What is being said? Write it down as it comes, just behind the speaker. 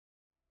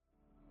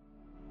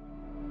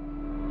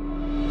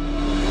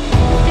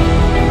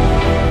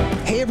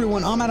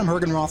Adam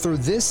Hergenrother.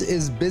 This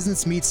is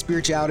Business Meets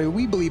Spirituality.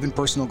 We believe in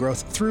personal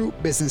growth through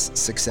business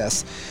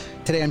success.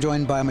 Today, I'm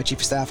joined by my Chief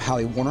of Staff,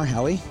 Hallie Warner.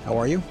 Hallie, how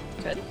are you?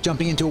 Good.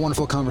 Jumping into a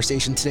wonderful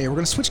conversation today. We're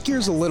going to switch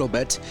gears a little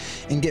bit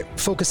and get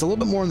focused a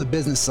little bit more on the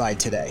business side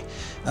today.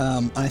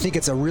 And I think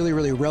it's a really,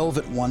 really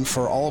relevant one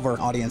for all of our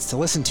audience to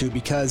listen to,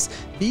 because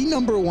the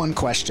number one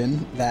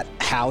question that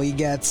Hallie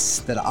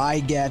gets, that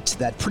I get,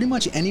 that pretty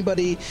much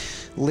anybody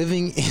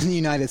living in the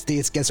United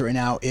States gets right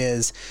now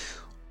is,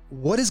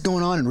 what is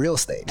going on in real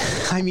estate?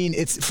 I mean,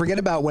 forget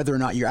about whether or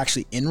not you're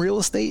actually in real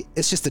estate.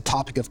 It's just a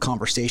topic of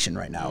conversation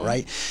right now,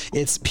 right?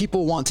 It's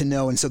people want to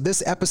know. And so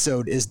this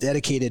episode is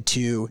dedicated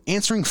to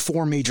answering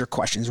 4 major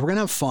questions. We're going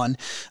to have fun.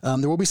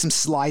 There will be some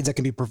slides that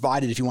can be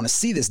provided if you want to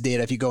see this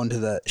data. If you go into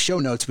the show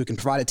notes, we can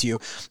provide it to you.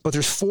 But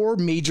there's 4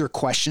 major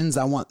questions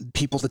I want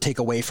people to take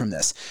away from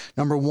this.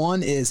 Number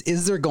 1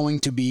 is there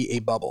going to be a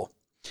bubble?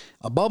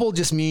 A bubble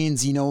just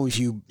means, if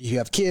you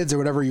have kids or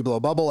whatever, you blow a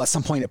bubble, at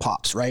some point it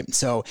pops, right?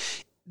 So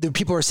the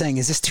people are saying,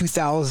 is this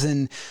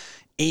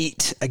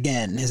 2008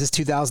 again? Is this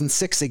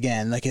 2006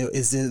 again? Like,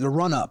 is it a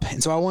run up?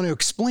 And so I want to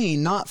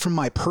explain, not from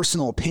my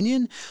personal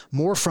opinion,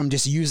 more from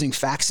just using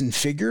facts and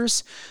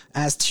figures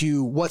as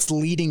to what's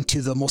leading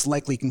to the most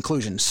likely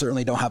conclusion.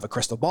 Certainly don't have a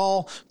crystal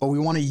ball, but we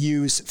want to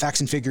use facts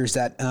and figures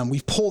that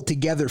we've pulled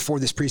together for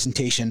this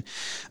presentation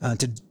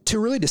to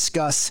really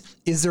discuss,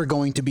 is there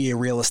going to be a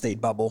real estate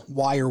bubble?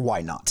 Why or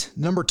why not?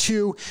 Number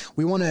 2,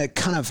 we want to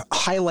kind of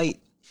highlight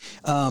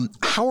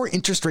how are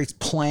interest rates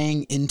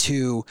playing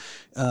into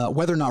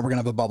whether or not we're going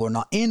to have a bubble or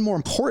not? And more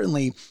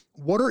importantly,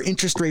 what are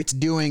interest rates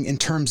doing in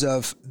terms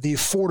of the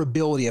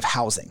affordability of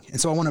housing? And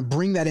so I want to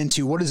bring that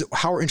into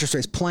how are interest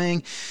rates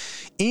playing?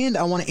 And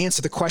I want to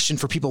answer the question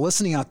for people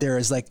listening out there,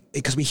 is like,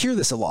 because we hear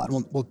this a lot,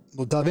 and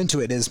we'll dive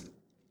into it, is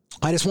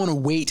I just want to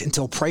wait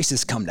until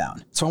prices come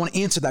down. So I want to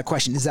answer that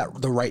question. Is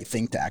that the right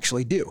thing to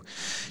actually do?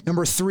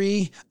 Number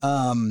 3,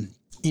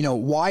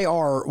 why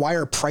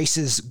are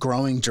prices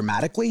growing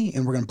dramatically?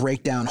 And we're going to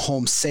break down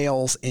home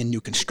sales and new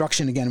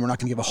construction. Again, we're not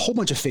going to give a whole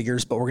bunch of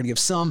figures, but we're going to give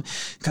some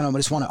kind of,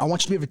 I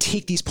want you to be able to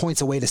take these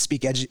points away to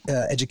speak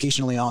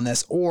educationally on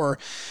this, or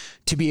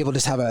to be able to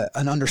just have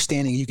an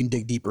understanding. You can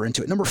dig deeper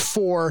into it. Number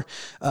 4,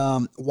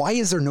 why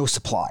is there no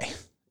supply?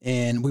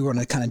 And we want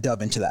to kind of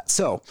delve into that.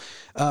 So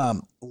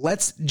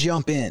let's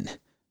jump in.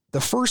 The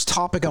first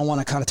topic I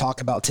want to kind of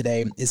talk about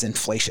today is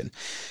inflation.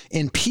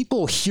 And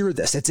people hear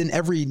this. It's in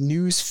every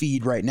news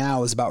feed right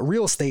now, is about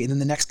real estate. And then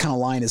the next kind of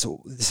line is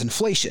this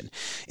inflation.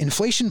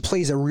 Inflation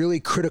plays a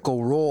really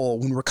critical role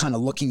when we're kind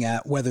of looking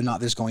at whether or not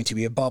there's going to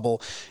be a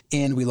bubble.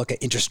 And we look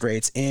at interest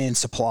rates and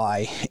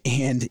supply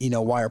and,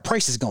 why are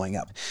prices going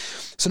up?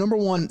 So number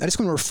 1, I just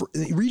want to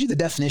read you the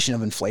definition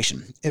of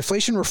inflation.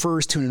 Inflation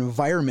refers to an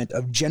environment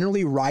of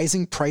generally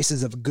rising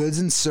prices of goods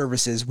and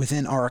services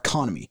within our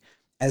economy.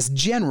 As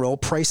general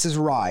prices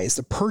rise,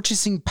 the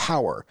purchasing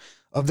power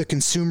of the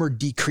consumer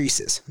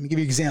decreases. Let me give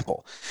you an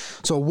example.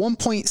 So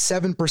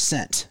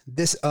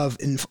 1.7%, of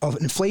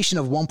inflation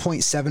of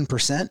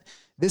 1.7%,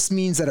 this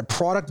means that a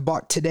product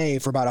bought today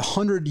for about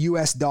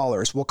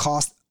 $100 will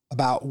cost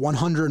about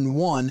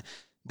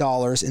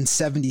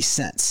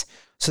 $101.70.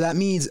 So that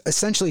means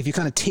essentially, if you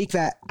kind of take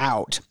that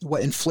out,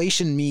 what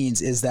inflation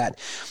means is that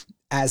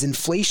as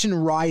inflation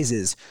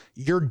rises,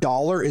 your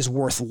dollar is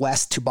worth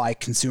less to buy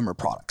consumer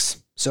products.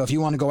 So if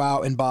you want to go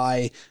out and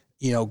buy,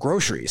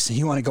 groceries,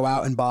 you want to go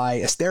out and buy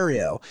a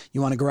stereo,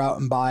 you want to go out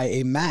and buy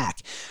a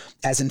Mac,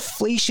 as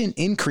inflation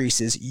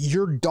increases,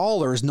 your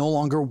dollar is no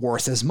longer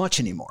worth as much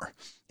anymore.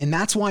 And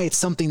that's why it's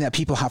something that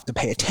people have to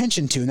pay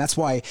attention to. And that's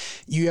why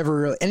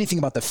anything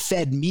about the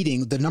Fed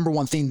meeting, the number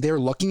one thing they're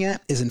looking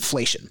at is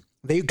inflation.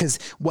 Because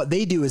what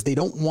they do is they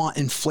don't want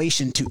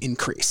inflation to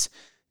increase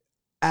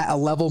at a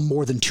level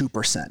more than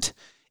 2%.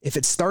 If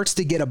it starts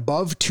to get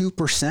above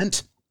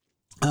 2%,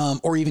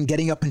 or even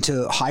getting up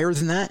into higher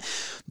than that,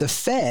 the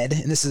Fed,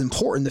 and this is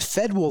important, the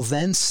Fed will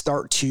then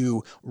start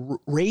to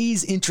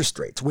raise interest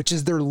rates, which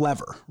is their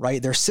lever,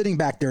 right? They're sitting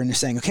back there and they're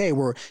saying, okay,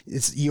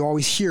 you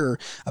always hear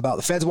about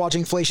the Fed's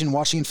watching inflation.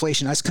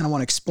 I just kind of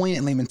want to explain it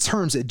in layman's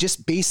terms. It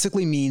just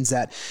basically means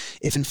that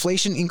if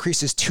inflation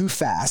increases too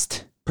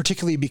fast,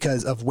 particularly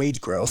because of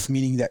wage growth,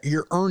 meaning that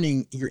your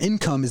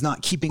income is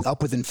not keeping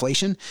up with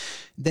inflation,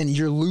 then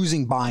you're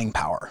losing buying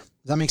power.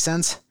 Does that make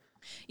sense?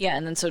 Yeah.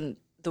 And then so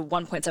the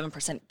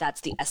 1.7%, that's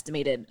the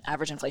estimated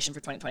average inflation for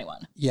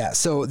 2021. Yeah.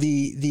 So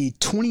the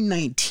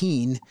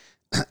 2019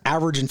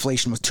 average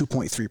inflation was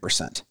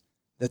 2.3%.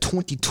 The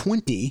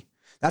 2020,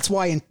 that's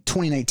why in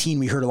 2019,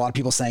 we heard a lot of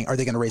people saying, are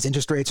they going to raise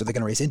interest rates? Are they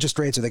going to raise interest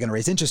rates? Are they going to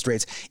raise interest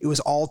rates? It was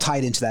all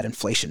tied into that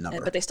inflation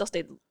number. But they still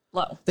stayed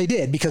low. They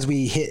did, because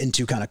we hit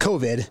into kind of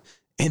COVID.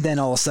 And then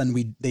all of a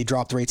sudden they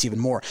dropped rates even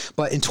more.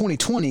 But in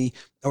 2020,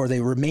 or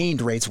they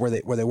remained rates where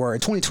they were.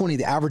 In 2020,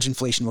 the average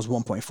inflation was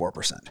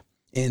 1.4%.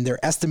 And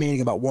they're estimating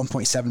about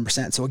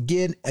 1.7%. So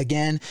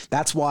again,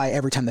 that's why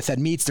every time the Fed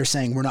meets, they're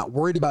saying we're not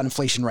worried about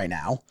inflation right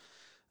now.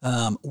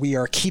 We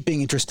are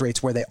keeping interest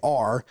rates where they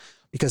are,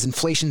 because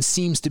inflation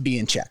seems to be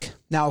in check.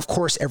 Now, of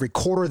course, every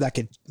quarter that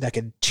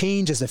could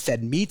change as the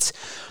Fed meets,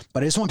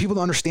 but I just want people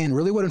to understand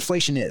really what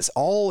inflation is.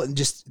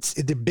 It's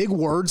the big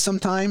word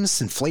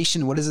sometimes,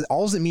 inflation, what is it?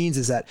 All it means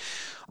is that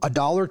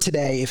 $1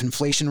 today, if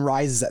inflation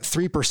rises at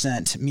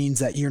 3%, means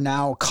that you're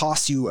now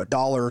costs you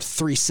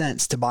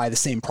 $1.03 to buy the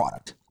same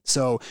product.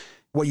 So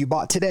what you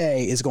bought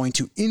today is going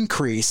to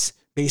increase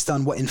based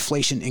on what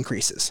inflation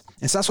increases.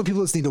 And so that's what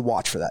people just need to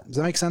watch for that. Does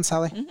that make sense,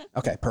 Hallie? Mm-hmm.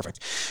 Okay, perfect.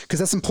 Because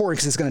that's important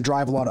because it's going to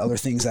drive a lot of other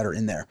things that are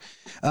in there.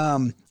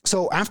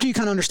 So after you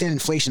kind of understand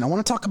inflation, I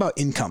want to talk about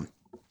income,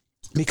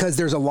 because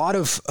there's a lot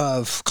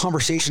of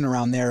conversation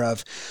around there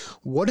of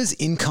what does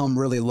income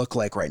really look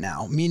like right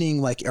now?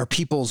 Meaning, like, are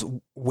people's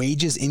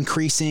wages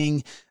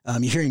increasing?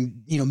 You're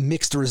hearing,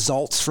 mixed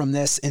results from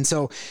this. And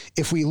so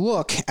if we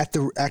look at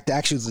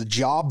the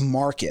job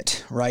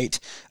market, right?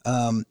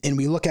 And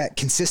we look at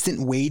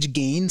consistent wage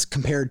gains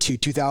compared to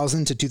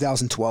 2000 to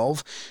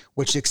 2012,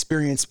 which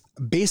experienced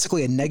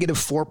basically a negative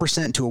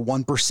 4% to a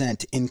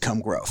 1% income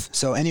growth.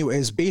 So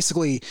anyways,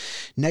 basically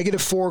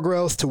 -4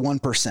 growth to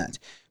 1%.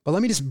 But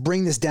let me just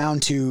bring this down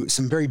to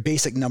some very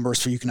basic numbers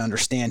so you can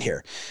understand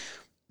here.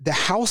 The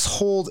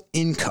household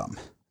income,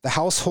 the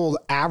household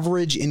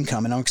average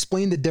income, and I'll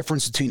explain the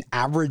difference between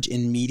average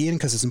and median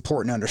because it's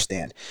important to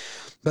understand.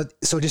 But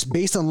so just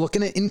based on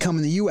looking at income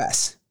in the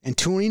US, in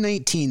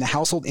 2019, the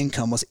household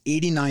income was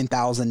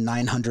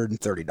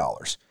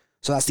 $89,930.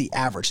 So that's the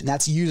average. And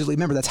that's usually,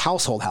 remember, that's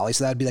household, Hallie.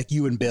 So that'd be like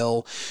you and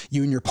Bill,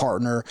 you and your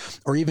partner,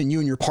 or even you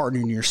and your partner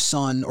and your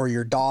son or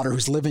your daughter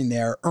who's living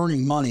there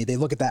earning money. They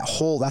look at that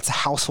whole, that's a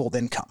household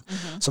income.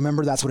 Mm-hmm. So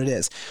remember, that's what it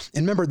is.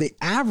 And remember, the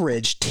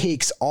average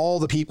takes all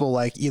the people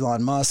like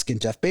Elon Musk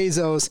and Jeff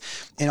Bezos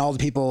and all the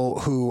people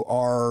who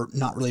are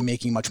not really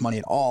making much money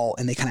at all.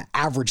 And they kind of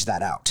average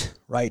that out,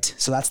 right?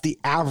 So that's the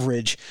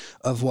average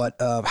of what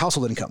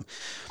household income.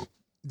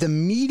 The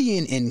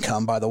median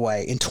income, by the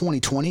way, in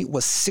 2020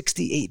 was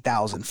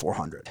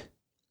 $68,400.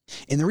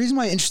 And the reason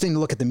why it's interesting to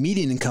look at the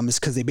median income is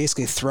because they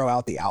basically throw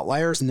out the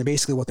outliers. And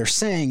what they're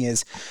saying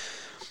is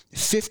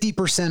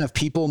 50% of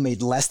people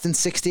made less than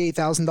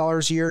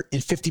 $68,000 a year,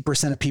 and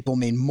 50% of people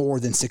made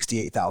more than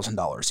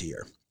 $68,000 a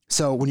year.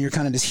 So when you're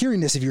kind of just hearing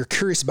this, if you're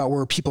curious about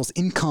where people's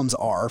incomes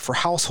are for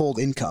household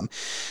income,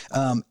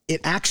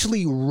 it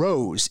actually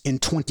rose in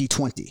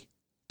 2020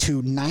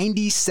 to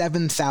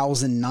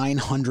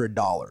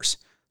 $97,900.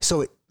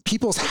 So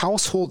people's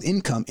household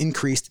income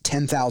increased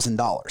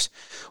 $10,000.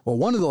 Well,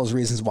 one of those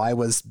reasons why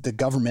was the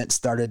government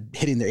started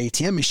hitting their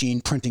ATM machine,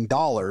 printing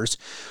dollars.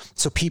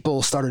 So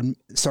people started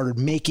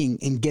making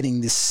and getting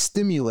this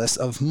stimulus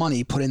of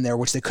money put in there,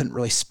 which they couldn't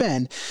really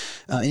spend.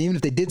 And even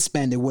if they did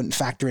spend, it wouldn't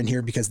factor in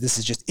here because this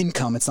is just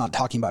income. It's not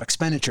talking about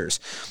expenditures.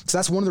 So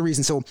that's one of the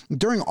reasons. So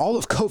during all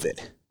of COVID,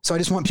 so I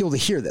just want people to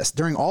hear this,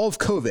 during all of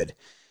COVID,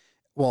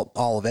 well,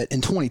 all of it in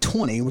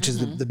 2020, which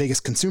is the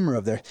biggest consumer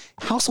of their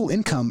household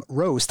income,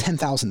 rose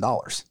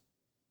 $10,000.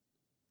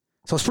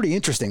 So it's pretty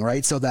interesting,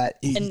 right? So that,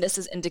 and this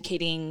is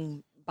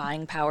indicating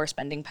buying power,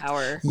 spending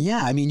power.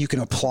 Yeah. I mean, you can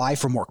apply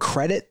for more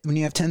credit when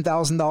you have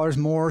 $10,000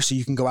 more. So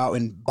you can go out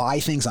and buy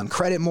things on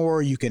credit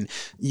more. You can,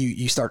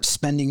 you start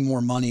spending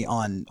more money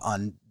on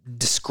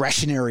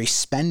discretionary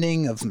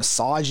spending of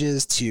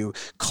massages to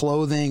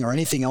clothing or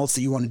anything else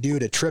that you want to do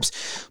to trips.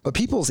 But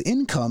people's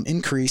income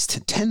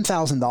increased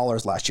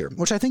 $10,000 last year,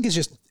 which I think is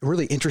just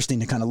really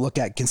interesting to kind of look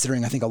at,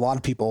 considering I think a lot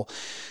of people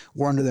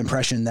were under the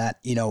impression that,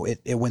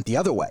 it went the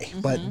other way,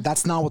 but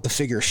that's not what the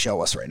figures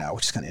show us right now,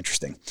 which is kind of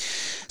interesting.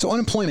 So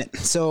unemployment.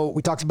 So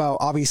we talked about,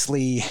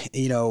 obviously,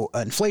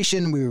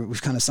 inflation.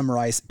 We've kind of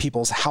summarized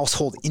people's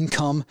household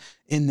income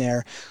in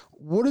there.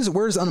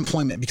 Where's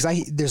unemployment?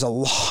 Because there's a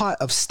lot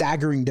of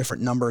staggering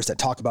different numbers that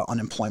talk about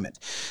unemployment.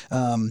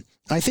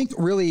 I think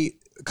really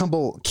a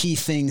couple key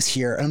things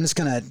here, and I'm just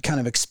going to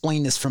kind of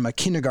explain this from a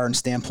kindergarten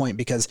standpoint,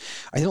 because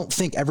I don't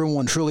think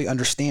everyone truly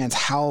understands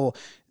how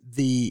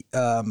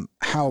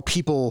how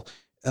people,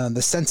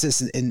 the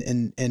census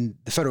and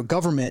the federal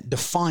government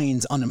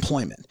defines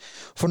unemployment.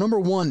 For number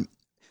one,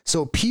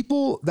 so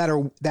people that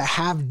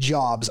have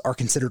jobs are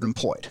considered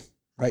employed.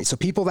 Right? So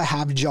people that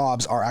have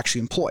jobs are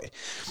actually employed.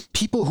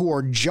 People who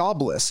are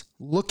jobless,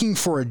 looking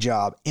for a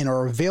job, and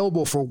are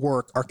available for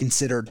work are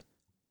considered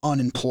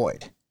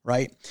unemployed,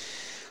 right?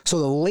 So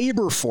the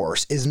labor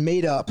force is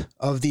made up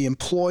of the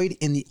employed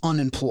and the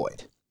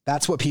unemployed.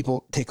 That's what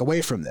people take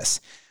away from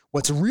this.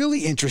 What's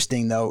really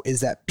interesting, though, is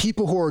that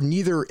people who are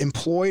neither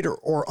employed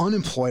or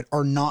unemployed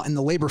are not in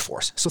the labor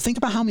force. So think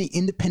about how many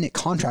independent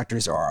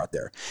contractors there are out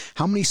there,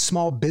 how many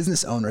small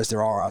business owners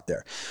there are out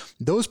there.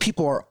 Those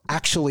people are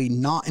actually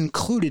not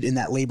included in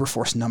that labor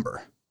force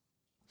number.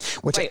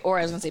 Right, or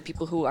I was going to say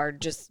people who are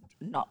just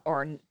not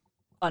or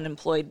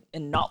unemployed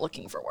and not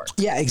looking for work.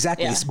 Yeah,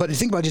 exactly. Yeah. But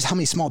think about just how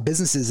many small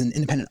businesses and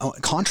independent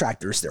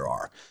contractors there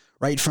are.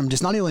 Right. From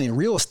just not only in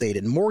real estate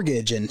and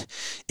mortgage and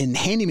in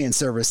handyman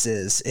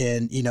services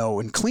and,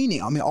 and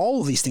cleaning. I mean,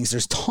 all of these things,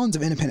 there's tons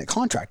of independent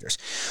contractors.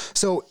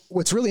 So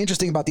what's really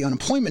interesting about the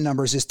unemployment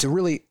numbers is to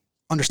really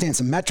understand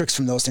some metrics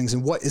from those things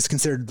and what is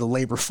considered the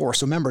labor force.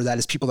 So remember, that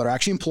is people that are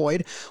actually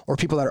employed or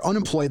people that are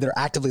unemployed that are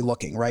actively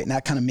looking, right? And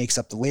that kind of makes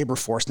up the labor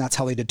force. And that's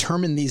how they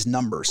determine these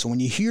numbers. So when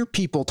you hear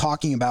people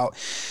talking about,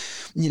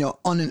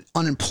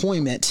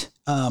 unemployment,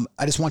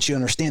 I just want you to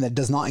understand that it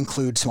does not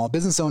include small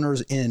business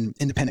owners and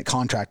independent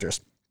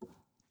contractors,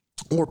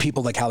 or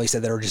people like Hallie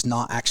said that are just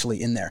not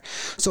actually in there.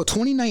 So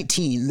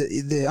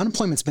 2019, the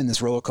unemployment's been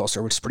this roller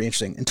coaster, which is pretty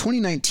interesting. In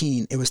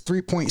 2019, it was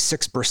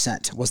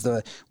 3.6%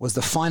 was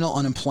the final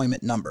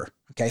unemployment number.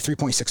 Okay,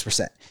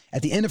 3.6%.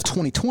 At the end of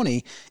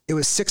 2020, it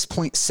was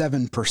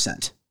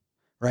 6.7%.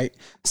 Right?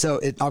 So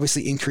it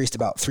obviously increased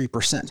about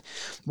 3%.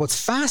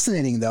 What's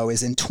fascinating though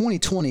is in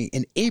 2020,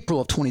 in April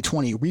of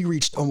 2020, we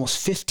reached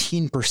almost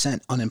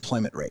 15%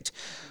 unemployment rate.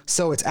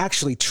 So it's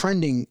actually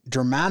trending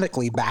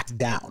dramatically back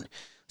down.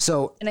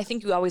 So, and I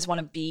think you always want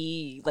to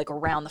be like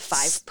around the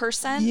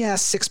 5%. Yeah,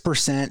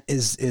 6%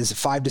 is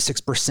 5 to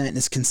 6%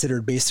 is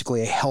considered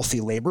basically a healthy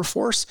labor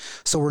force.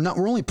 So we're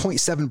only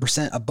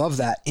 0.7% above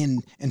that.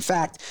 In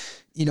fact,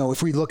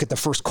 if we look at the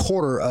first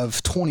quarter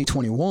of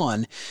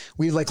 2021,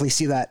 we likely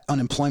see that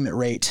unemployment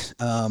rate,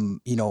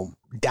 down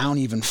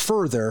even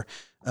further.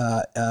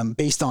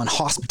 Based on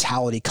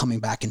hospitality coming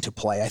back into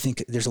play. I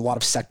think there's a lot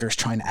of sectors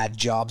trying to add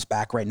jobs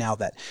back right now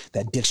that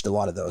ditched a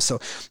lot of those. So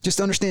just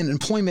understand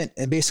employment,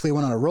 it basically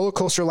went on a roller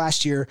coaster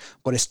last year,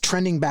 but it's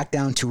trending back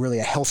down to really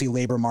a healthy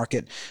labor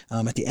market.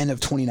 At the end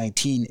of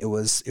 2019, it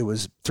was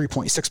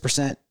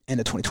 3.6%. End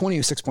of 2020, it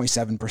was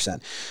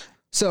 6.7%.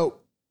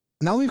 So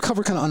now we've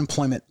covered kind of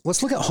unemployment.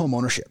 Let's look at home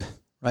ownership.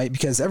 Right?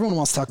 Because everyone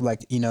wants to talk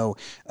like, and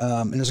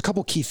there's a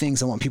couple key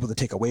things I want people to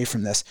take away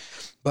from this,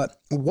 but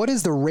what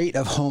is the rate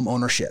of home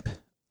ownership?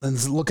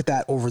 Let's look at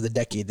that over the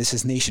decade. This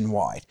is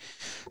nationwide.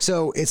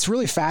 So it's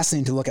really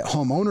fascinating to look at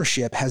home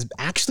ownership has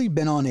actually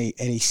been on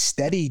a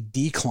steady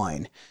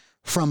decline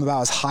from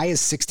about as high as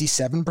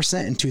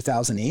 67% in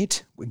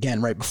 2008,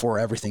 again, right before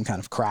everything kind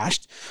of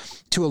crashed,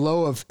 to a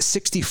low of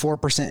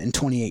 64% in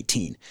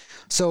 2018.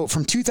 So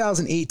from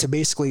 2008 to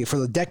basically for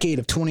the decade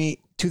of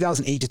 2008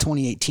 to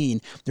 2018,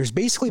 there's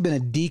basically been a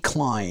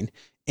decline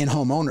in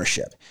home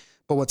ownership.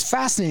 But what's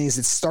fascinating is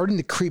it's starting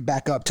to creep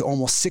back up to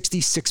almost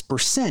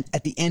 66%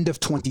 at the end of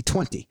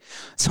 2020.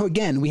 So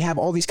again, we have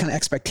all these kind of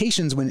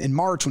expectations in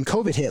March, when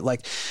COVID hit,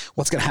 like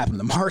what's going to happen in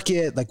the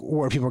market, like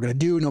what are people going to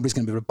do? Nobody's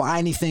going to be able to buy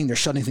anything. They're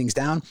shutting things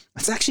down.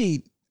 It's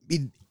actually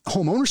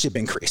home ownership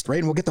increased, right?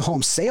 And we'll get the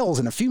home sales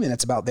in a few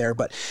minutes about there,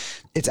 but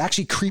it's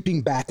actually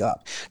creeping back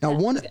up. Now,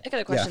 I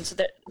got a question. Yeah. So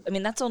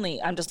that's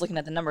only, I'm just looking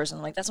at the numbers and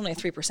I'm like, that's only a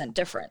 3%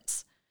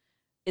 difference.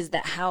 Is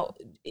that how...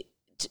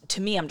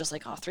 To me, I'm just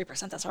like,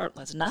 3%,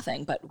 that's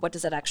nothing. But what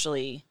does that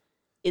actually,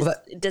 is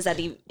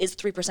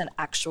 3%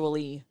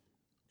 actually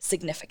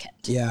significant?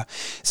 Yeah.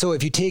 So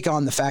if you take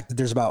on the fact that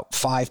there's about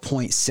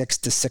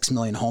 5.6 to 6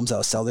 million homes that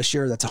will sell this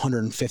year, that's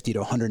 150 to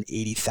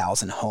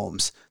 180,000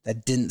 homes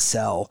that didn't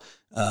sell,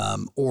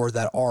 or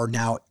that are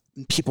now,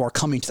 people are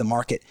coming to the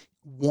market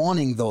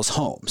wanting those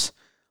homes.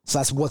 So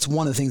that's what's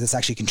one of the things that's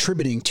actually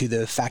contributing to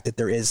the fact that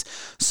there is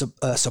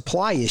a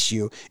supply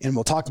issue. And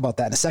we'll talk about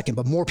that in a second,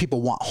 but more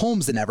people want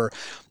homes than ever.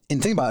 And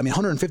think about it,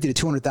 $150,000 to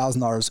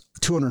 $200,000,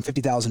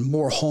 250,000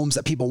 more homes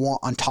that people want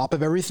on top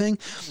of everything.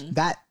 Mm-hmm.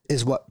 That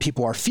is what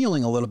people are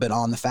feeling a little bit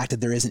on, the fact that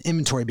there is an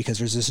inventory because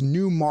there's this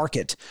new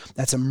market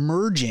that's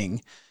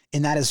emerging,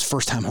 and that is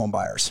first-time home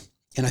buyers.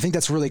 And I think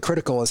that's really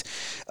critical is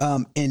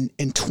in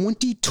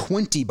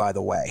 2020, by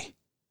the way,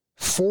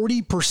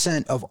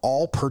 40% of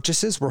all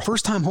purchases were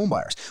first-time home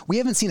buyers. We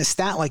haven't seen a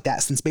stat like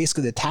that since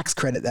basically the tax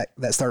credit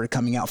that started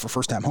coming out for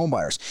first-time home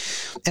buyers.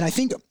 And I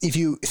think if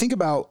you think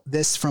about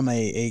this from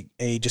a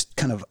just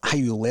kind of how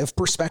you live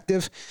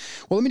perspective,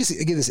 well, let me just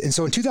give this. And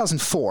so in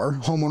 2004,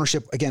 home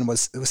ownership again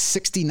was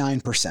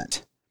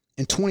 69%.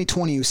 In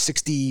 2020, it was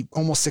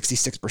almost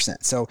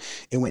 66%. So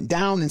it went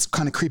down and it's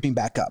kind of creeping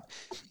back up.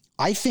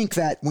 I think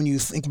that when you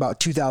think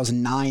about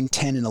 2009,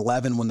 10, and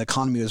 11, when the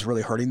economy was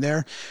really hurting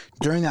there,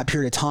 during that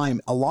period of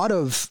time, a lot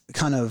of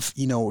kind of,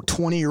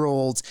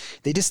 20-year-olds,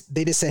 they just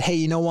said, hey,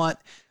 you know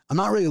what? I'm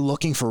not really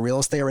looking for real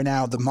estate right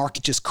now. The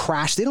market just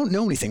crashed. They don't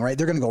know anything, right?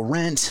 They're going to go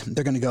rent.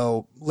 They're going to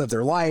go live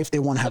their life. They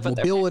want to have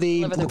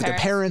mobility, live with their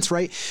parents,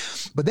 right?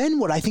 But then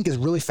what I think is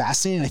really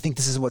fascinating, I think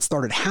this is what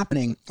started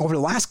happening over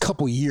the last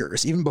couple of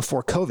years, even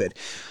before COVID.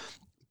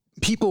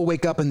 People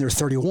wake up and they're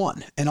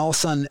 31 and all of a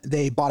sudden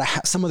they bought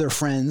some of their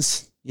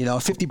friends,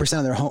 50%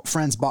 of their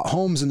friends bought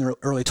homes in their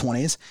early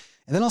 20s.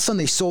 And then all of a sudden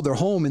they sold their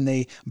home and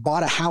they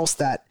bought a house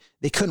that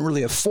they couldn't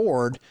really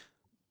afford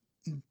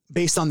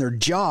based on their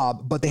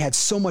job, but they had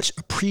so much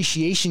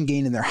appreciation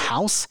gain in their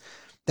house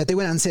that they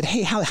went out and said,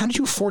 hey, how did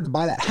you afford to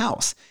buy that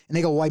house? And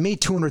they go, well, I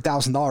made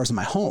 $200,000 in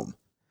my home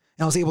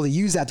and I was able to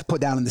use that to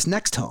put down in this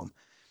next home.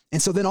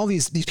 And so then all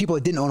these people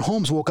that didn't own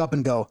homes woke up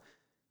and go,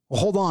 well,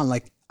 hold on.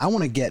 Like I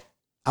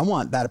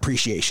want that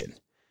appreciation.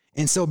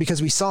 And so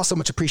because we saw so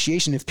much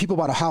appreciation, if people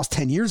bought a house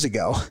 10 years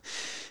ago,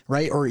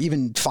 right, or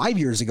even 5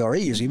 years ago, or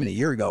 8 years, even a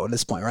year ago at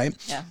this point, right?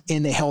 Yeah.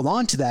 And they held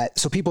on to that.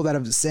 So people that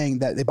are saying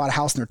that they bought a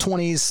house in their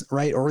 20s,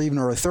 right, or even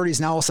early 30s,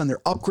 now all of a sudden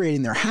they're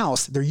upgrading their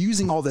house. They're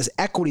using all this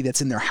equity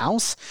that's in their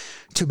house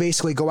to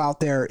basically go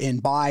out there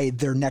and buy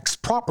their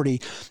next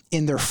property.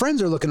 And their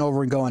friends are looking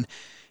over and going,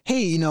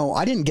 hey, you know,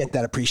 I didn't get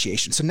that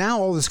appreciation. So now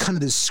all this kind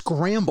of this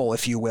scramble,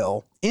 if you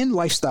will, in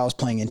lifestyles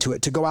playing into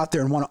it to go out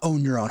there and want to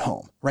own your own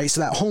home, right? So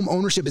that home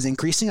ownership is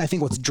increasing. I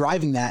think what's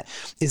driving that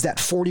is that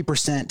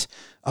 40%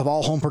 of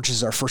all home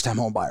purchases are first-time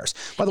home buyers.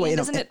 By the way,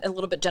 isn't it a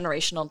little bit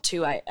generational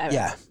too?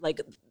 Yeah.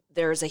 Like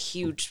there's a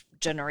huge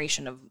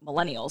generation of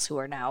millennials who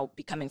are now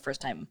becoming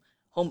first-time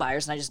home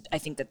buyers. And I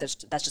think that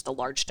that's just a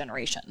large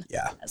generation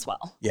as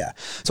well. Yeah.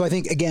 So I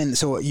think, again,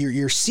 so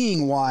you're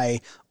seeing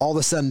why all of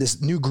a sudden this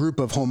new group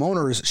of home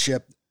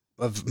ownership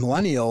of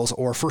millennials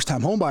or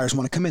first-time home buyers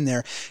want to come in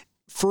there,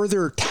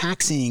 further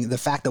taxing the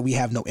fact that we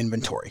have no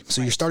inventory.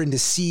 So you're starting to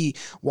see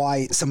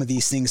why some of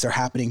these things are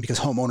happening because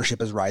home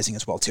ownership is rising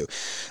as well too.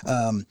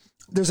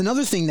 There's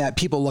another thing that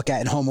people look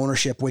at in home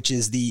ownership, which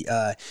is the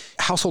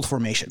household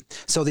formation.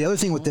 So the other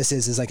thing with this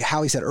is like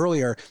Hallie said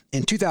earlier,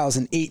 in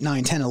 2008,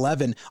 9, 10,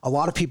 11, a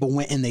lot of people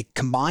went and they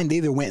combined, they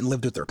either went and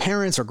lived with their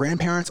parents or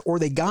grandparents, or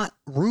they got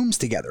rooms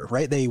together,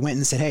 right? They went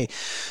and said, hey,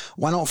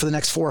 why don't for the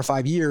next 4 or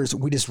 5 years,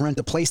 we just rent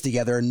a place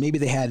together? And maybe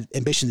they had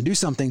ambition to do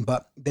something,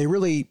 but they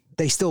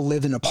still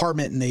lived in an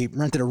apartment and they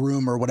rented a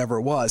room or whatever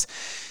it was.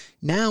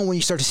 Now, when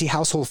you start to see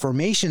household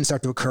formation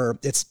start to occur,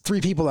 it's 3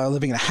 people that are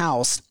living in a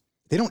house.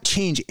 They don't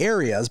change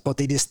areas, but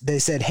they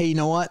said, hey, you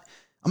know what?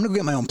 I'm going to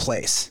go get my own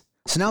place.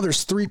 So now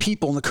there's 3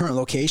 people in the current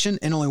location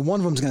and only one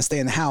of them is going to stay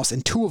in the house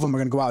and 2 of them are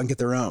going to go out and get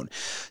their own.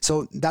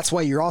 So that's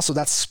why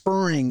that's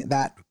spurring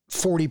that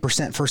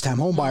 40% first time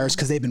home buyers,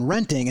 because they've been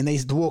renting and they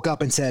woke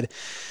up and said,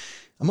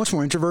 I'm much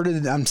more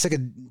introverted. I'm sick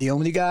of dealing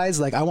with you guys.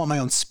 Like, I want my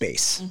own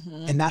space.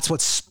 And that's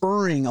what's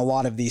spurring a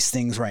lot of these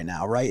things right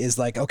now, right? Is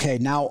like, okay,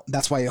 now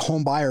that's why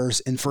home buyers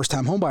and first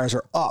time home buyers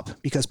are up,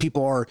 because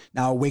people are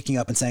now waking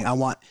up and saying, I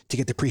want to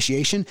get the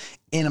appreciation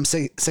and I'm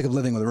sick of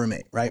living with a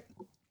roommate, right?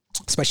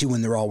 Especially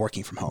when they're all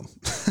working from home.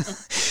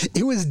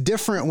 It was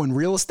different when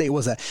real estate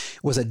was a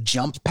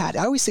jump pad.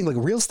 I always think like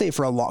real estate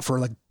for a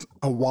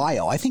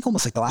while, I think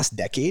almost like the last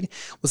decade,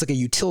 was like a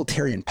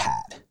utilitarian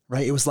pad.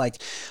 Right. It was like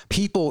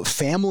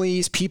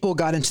families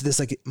got into this,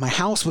 like my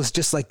house was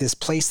just like this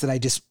place that I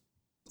just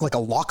like a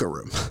locker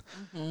room,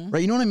 right?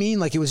 You know what I mean?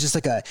 Like it was just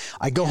like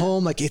I go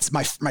home, like it's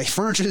my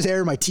furniture's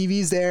there, my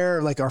TV's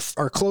there, like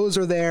our clothes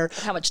are there. But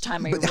how much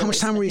time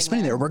are you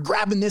spending there? We're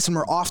grabbing this and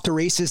we're off to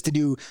races to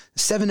do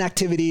 7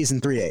 activities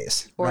in 3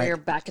 days. Or right? You're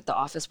back at the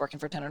office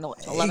working for 10 or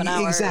 11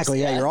 hours.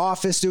 Exactly. Yeah. Your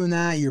office doing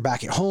that. You're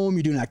back at home.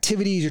 You're doing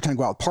activities. You're trying to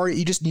go out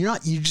party. Your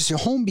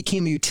home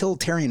became a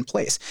utilitarian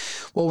place.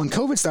 Well, when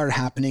COVID started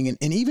happening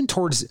and even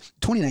towards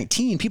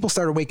 2019, people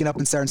started waking up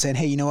and started saying,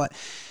 hey, you know what?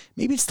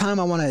 Maybe it's time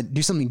I want to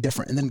do something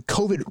different. And then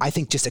COVID, I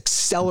think, just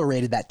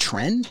accelerated that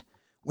trend,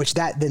 which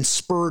that then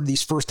spurred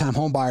these first-time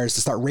home buyers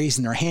to start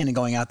raising their hand and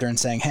going out there and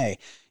saying, hey,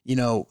 you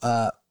know,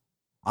 I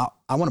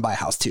want to buy a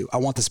house too. I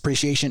want this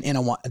appreciation and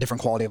I want a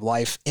different quality of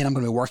life and I'm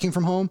going to be working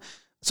from home.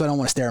 So I don't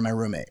want to stare at my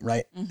roommate.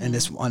 Right. And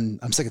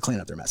I'm sick of cleaning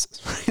up their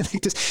messes. Right? I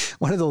think just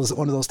one of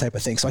those type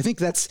of things. So I think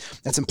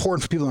that's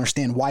important for people to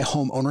understand why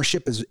home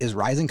ownership is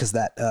rising, because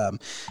that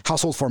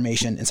household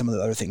formation and some of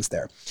the other things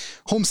there.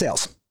 Home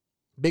sales.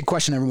 Big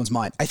question in everyone's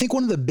mind. I think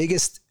one of the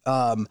biggest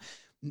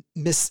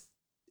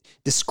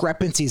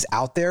discrepancies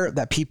out there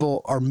that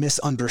people are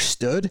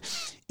misunderstood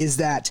is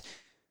that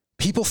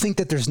people think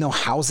that there's no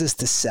houses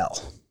to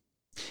sell.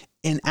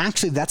 And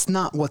actually, that's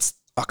not what's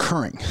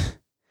occurring.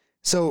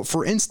 So,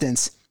 for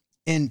instance,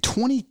 in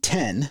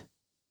 2010,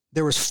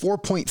 there was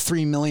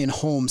 4.3 million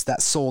homes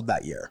that sold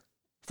that year.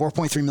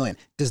 4.3 million.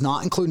 Does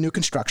not include new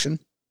construction.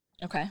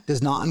 Okay.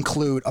 Does not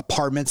include new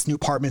apartments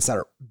that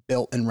are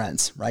built and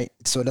rents, right?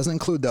 So it doesn't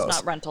include those. It's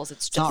not rentals.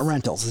 It's not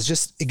rentals. It's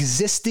just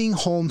existing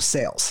home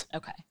sales.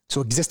 Okay.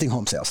 So existing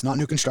home sales, not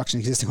new construction,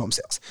 existing home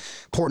sales.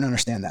 Important to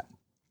understand that.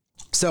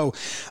 So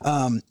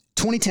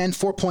 2010,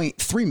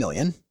 4.3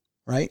 million,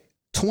 right?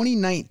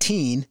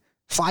 2019,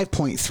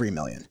 5.3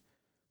 million.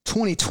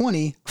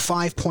 2020,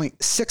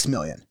 5.6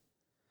 million.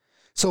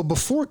 So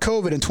before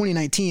COVID in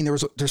 2019,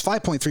 there's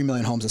 5.3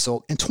 million homes that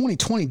sold. In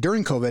 2020,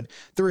 during COVID,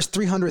 there was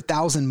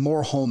 300,000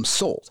 more homes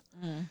sold.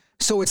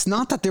 So it's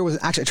not that there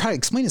was actually, I try to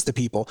explain this to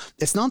people.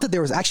 It's not that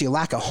there was actually a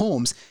lack of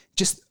homes,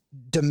 just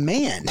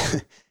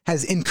demand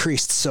has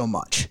increased so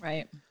much.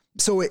 Right.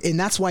 So, and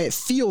that's why it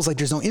feels like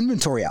there's no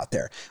inventory out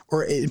there,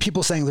 or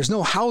people saying there's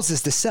no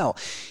houses to sell.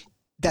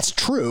 That's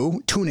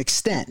true to an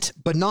extent,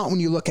 but not when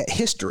you look at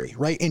history,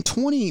 right? In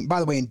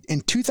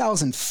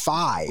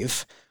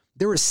 2005,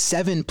 there were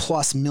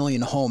 7+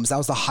 million homes. That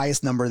was the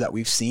highest number that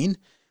we've seen.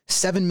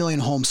 7 million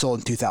homes sold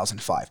in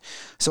 2005.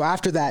 So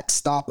after that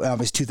stop, it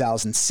was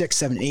 2006,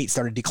 7, 8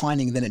 started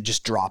declining. And then it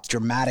just dropped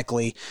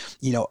dramatically,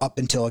 up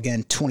until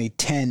again,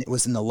 2010, it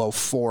was in the low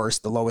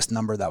 4s, the lowest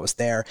number that was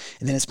there.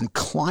 And then it's been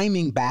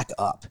climbing back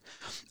up.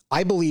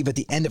 I believe at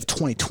the end of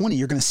 2020,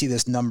 you're going to see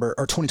this number,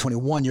 or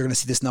 2021, you're going to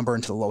see this number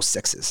into the low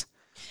sixes.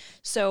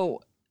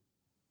 So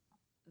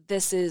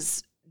this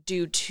is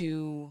due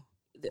to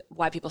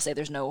why people say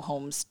there's no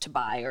homes to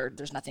buy or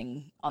there's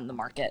nothing on the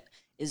market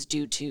is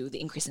due to the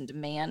increase in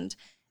demand.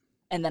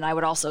 And then I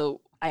also,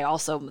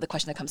 the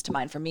question that comes to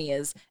mind for me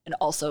is, and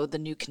also the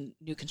new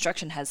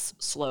construction has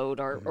slowed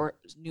or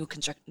new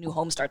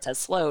home starts has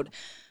slowed,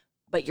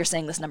 but you're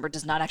saying this number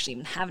does not actually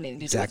even have anything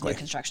to do with new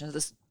construction.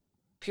 This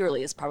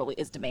purely is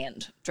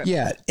demand driven.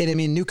 Yeah. And I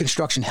mean, new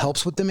construction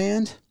helps with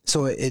demand.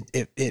 So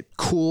it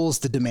cools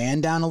the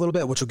demand down a little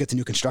bit, which we'll get to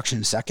new construction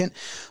in a second.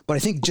 But I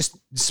think just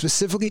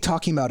specifically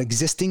talking about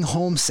existing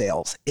home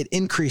sales, it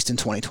increased in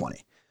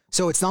 2020.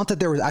 So it's not that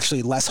there was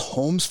actually less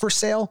homes for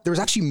sale. There was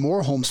actually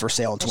more homes for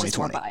sale in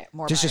 2020.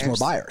 Just more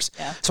buyers.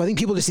 Yeah. So I think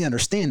people just need to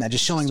understand that,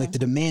 just showing like the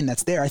demand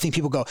that's there. I think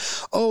people go,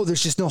 oh,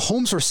 there's just no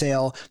homes for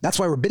sale. That's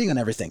why we're bidding on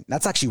everything.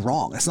 That's actually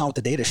wrong. That's not what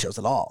the data shows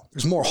at all.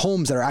 There's more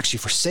homes that are actually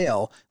for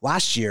sale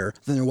last year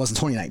than there was in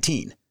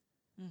 2019.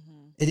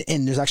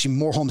 And there's actually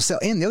more homes sale.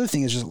 And the other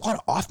thing is there's a lot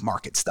of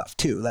off-market stuff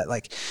too that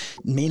like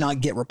may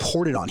not get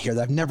reported on here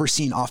that I've never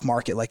seen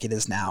off-market like it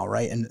is now,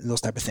 right? And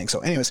those type of things. So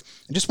anyways,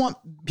 I just want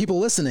people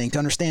listening to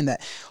understand that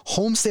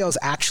home sales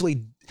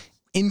actually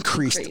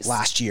increased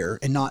last year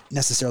and not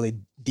necessarily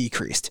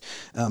decreased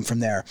from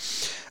there.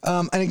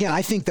 And again,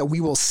 I think that we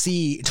will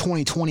see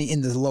 2020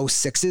 in the low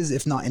sixes,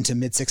 if not into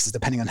mid sixes,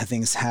 depending on how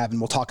things have. And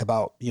we'll talk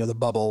about, the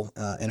bubble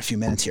in a few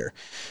minutes here.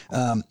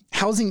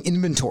 Housing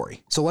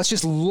inventory. So let's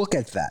just look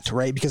at that,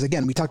 right? Because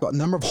again, we talked about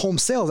number of home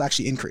sales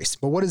actually increased,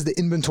 but what does the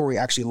inventory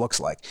actually looks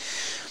like?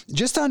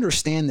 Just to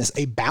understand this,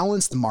 a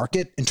balanced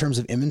market in terms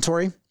of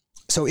inventory.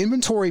 So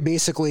inventory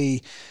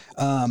basically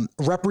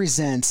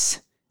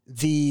represents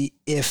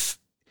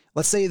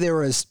let's say there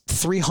was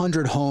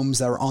 300 homes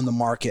that are on the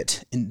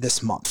market in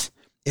this month.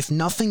 If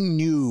nothing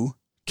new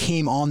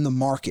came on the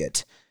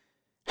market,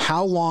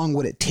 how long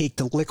would it take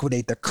to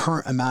liquidate the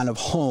current amount of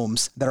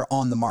homes that are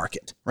on the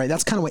market, right?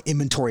 That's kind of what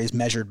inventory is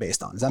measured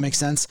based on. Does that make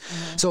sense?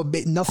 Mm-hmm. So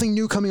nothing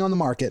new coming on the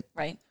market.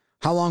 Right.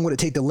 How long would it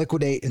take to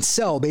liquidate and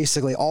sell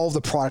basically all of the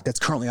product that's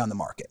currently on the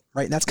market,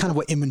 right? And that's kind of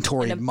what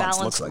inventory months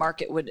looks like. In a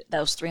balanced market,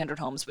 those 300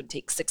 homes would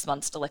take 6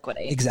 months to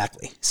liquidate.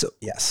 Exactly. So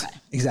yes,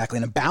 exactly.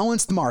 In a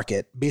balanced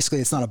market, basically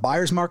it's not a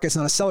buyer's market, it's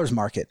not a seller's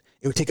market.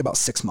 It would take about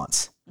 6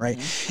 months, right?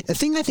 Mm-hmm. The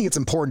thing I think it's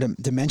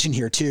important to mention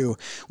here too,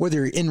 whether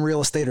you're in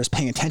real estate or is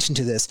paying attention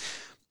to this,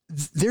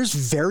 there's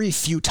very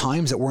few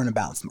times that we're in a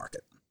balanced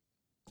market.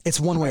 It's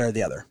one way or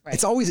the other. Right.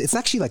 It's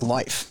actually like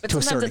life to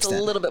a certain extent.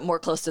 It's a little bit more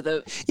close to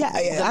the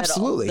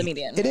absolutely. Middle, the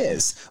median. It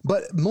is.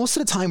 But most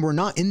of the time we're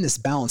not in this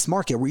balanced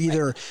market. We're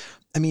either,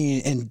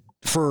 and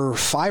for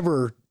 5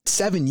 or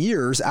 7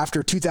 years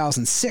after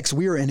 2006,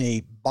 we were in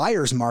a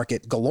buyer's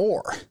market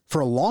galore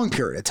for a long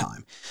period of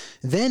time.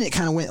 Then it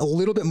kind of went a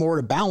little bit more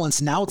to balance.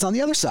 Now it's on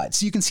the other side.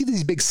 So you can see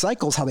these big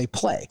cycles, how they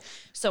play.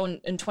 So in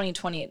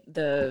 2020,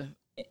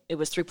 it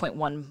was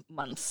 3.1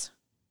 months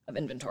of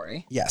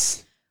inventory.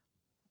 Yes.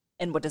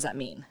 And what does that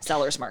mean?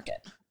 Seller's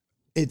market.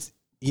 It's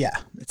a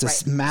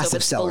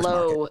massive seller's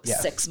market. Below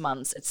 6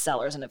 months, it's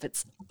sellers. And if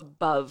it's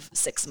above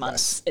 6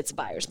 months, it's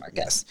buyer's market.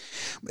 Yes.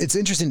 It's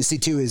interesting to see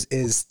too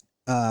is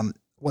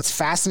what's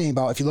fascinating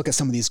about, if you look at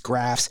some of these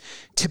graphs,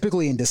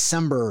 typically in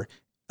December,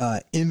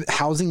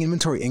 housing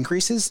inventory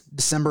increases,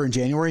 December and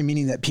January,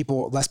 meaning that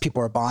less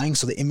people are buying.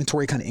 So the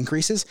inventory kind of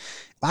increases.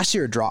 Last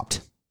year it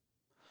dropped.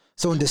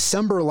 So in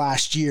December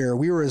last year,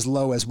 we were as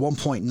low as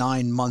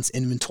 1.9 months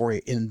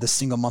inventory in the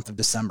single month of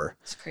December.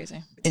 It's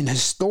crazy. In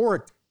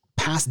historic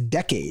past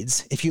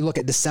decades, if you look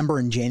at December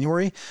and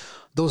January,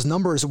 those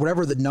numbers,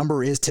 whatever the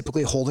number is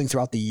typically holding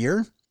throughout the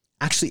year,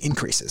 actually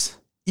increases.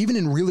 Even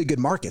in really good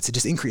markets, it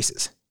just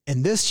increases.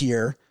 And this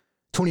year,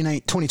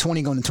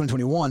 2020 going to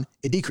 2021,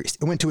 it decreased.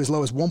 It went to as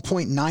low as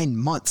 1.9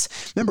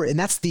 months. Remember, and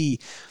that's the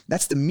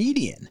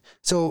median.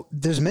 So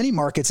there's many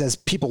markets, as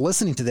people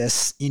listening to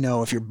this,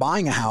 if you're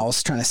buying a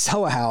house, trying to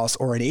sell a house,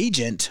 or an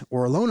agent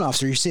or a loan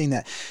officer, you're seeing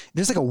that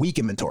there's like a weak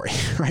inventory,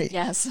 right?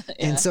 Yes.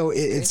 Yeah. And so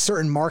it's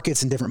certain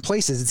markets in different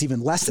places, it's even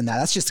less than that.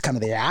 That's just kind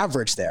of the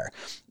average there.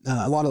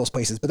 A lot of those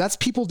places, but that's,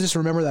 people just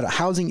remember that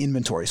housing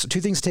inventory. So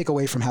 2 things to take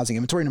away from housing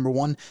inventory. Number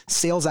 1,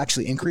 sales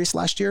actually increased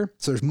last year.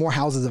 So there's more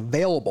houses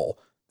available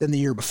than the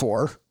year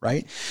before,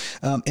 right?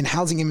 And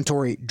housing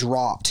inventory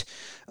dropped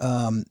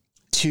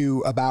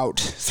to about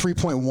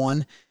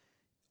 3.1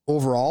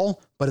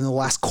 overall, but in the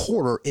last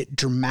quarter, it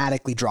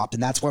dramatically dropped.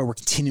 And that's why we're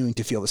continuing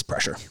to feel this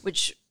pressure.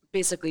 Which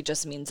basically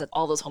just means that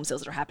all those home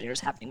sales that are happening are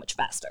just happening much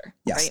faster.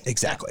 Yes, right?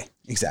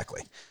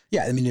 Exactly.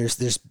 Yeah, I mean,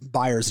 there's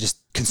buyers just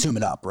consume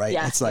it up, right?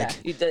 Yeah, it's like,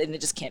 and it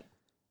just can't.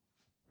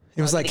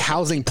 It was like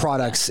housing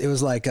products. Yeah. It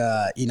was like,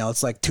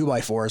 it's like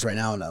 2x4s right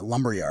now in a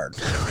lumber yard,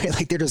 right?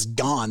 Like they're just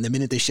gone the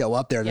minute they show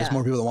up there. There's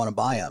more people that want to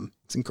buy them.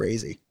 It's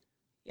crazy.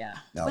 Yeah.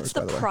 What's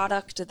the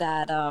product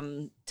that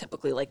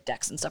typically like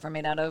decks and stuff are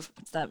made out of?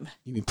 What's that?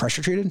 You mean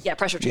pressure treated? Yeah,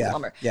 pressure treated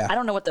lumber. Yeah. I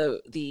don't know what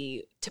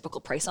the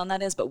typical price on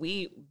that is, but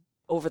we,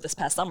 over this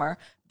past summer,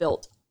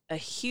 built a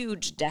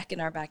huge deck in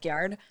our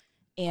backyard,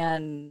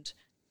 and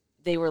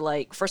they were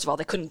like, first of all,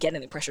 they couldn't get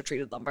any pressure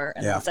treated lumber.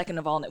 And then second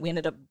of all, we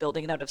ended up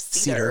building it out of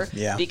cedar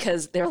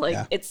because they're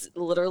like, it's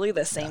literally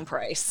the same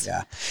price,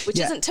 which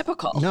isn't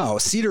typical. No,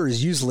 cedar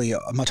is usually a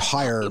much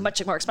higher,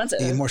 much more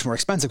expensive, much more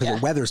expensive because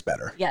it weathers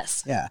better.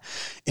 Yes. Yeah.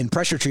 And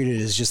pressure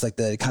treated is just like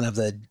the kind of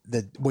the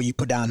what you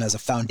put down as a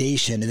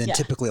foundation. And then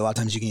typically a lot of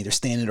times you can either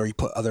stand it or you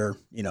put other,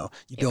 you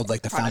build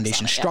like the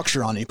foundation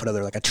structure on it. You put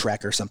other like a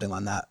Trek or something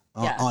on that.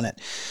 On it.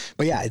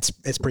 But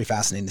it's pretty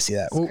fascinating to see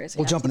that.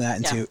 We'll jump into that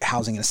into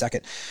housing in a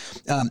second.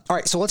 All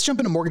right. So let's jump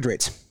into mortgage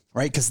rates,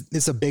 right? Because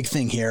it's a big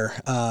thing here.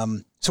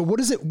 So what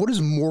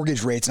is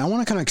mortgage rates? And I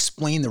want to kind of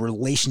explain the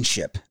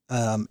relationship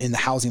in the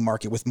housing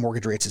market with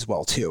mortgage rates as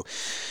well too.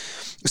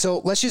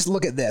 So let's just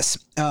look at this.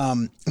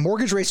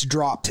 Mortgage rates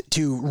dropped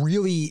to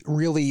really,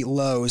 really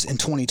lows in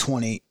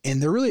 2020,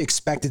 and they're really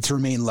expected to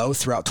remain low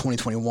throughout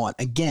 2021.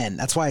 Again,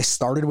 that's why I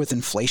started with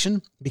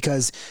inflation,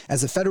 because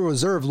as the Federal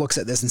Reserve looks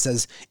at this and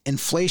says,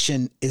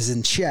 inflation is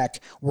in check,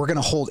 we're going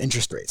to hold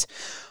interest rates.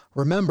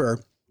 Remember,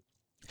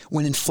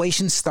 when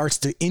inflation starts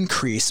to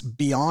increase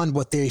beyond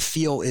what they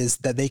feel is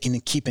that they can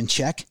keep in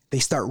check, they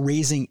start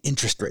raising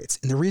interest rates.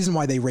 And the reason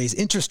why they raise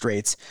interest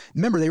rates,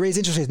 remember, they raise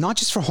interest rates not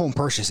just for home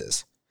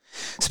purchases.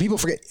 So people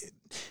forget,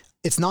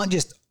 it's not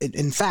just,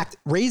 in fact,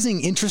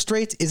 raising interest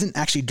rates isn't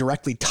actually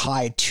directly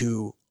tied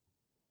to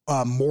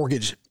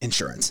mortgage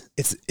insurance.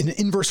 It's an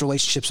inverse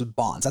relationships with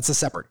bonds. That's a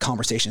separate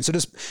conversation. So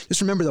just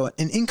remember though,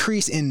 an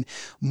increase in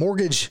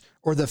mortgage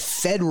or the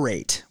Fed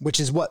rate, which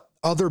is what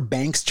other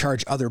banks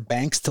charge other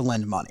banks to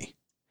lend money.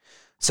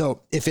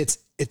 So if it's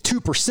at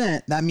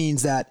 2%, that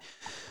means that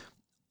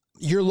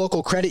your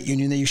local credit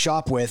union that you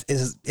shop with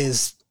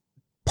is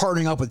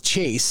partnering up with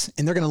Chase,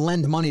 and they're going to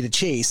lend money to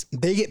Chase.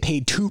 They get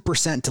paid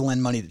 2% to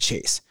lend money to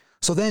Chase.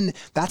 So then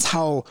that's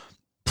how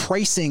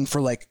pricing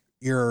for like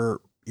your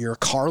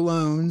car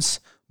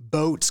loans,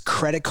 boats,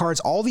 credit cards,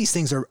 all these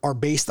things are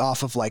based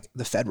off of like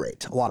the Fed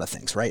rate. A lot of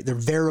things, right? They're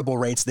variable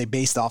rates. They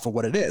based off of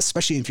what it is,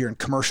 especially if you're in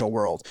commercial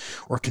world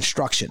or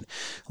construction.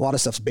 A lot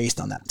of stuff's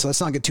based on that. So let's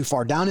not get too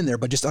far down in there,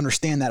 but just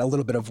understand that a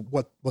little bit of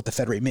what the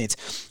Fed rate means.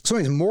 So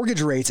anyways,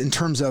 mortgage rates in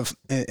terms of,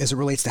 as it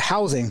relates to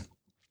housing,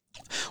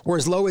 were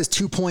as low as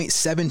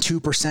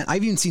 2.72%.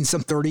 I've even seen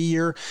some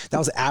 30-year. That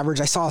was average.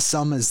 I saw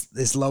some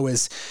as low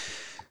as,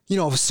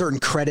 certain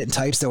credit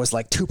types that was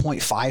like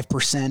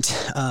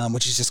 2.5%,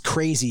 which is just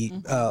crazy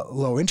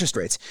low interest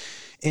rates.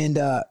 And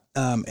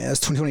as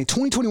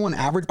 2021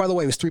 average, by the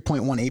way, was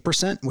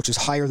 3.18%, which is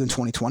higher than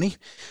 2020.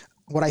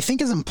 What I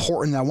think is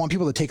important that I want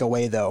people to take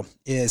away though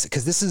is,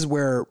 because this is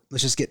where,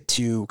 let's just get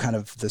to kind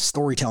of the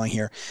storytelling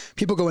here.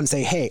 People go and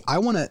say, hey,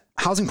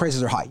 housing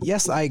prices are high.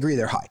 Yes, I agree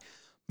they're high.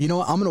 You know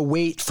what? I'm going to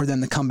wait for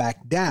them to come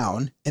back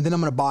down, and then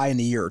I'm going to buy in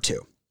a year or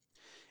two.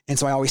 And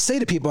so I always say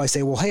to people, I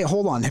say, well, hey,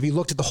 hold on. Have you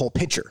looked at the whole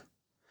picture?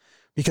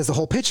 Because the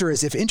whole picture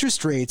is if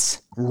interest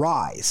rates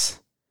rise,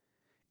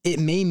 it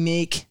may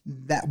make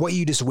that what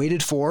you just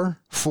waited for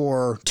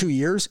 2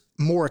 years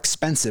more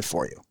expensive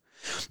for you.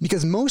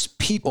 Because most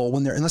people,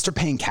 unless they're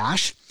paying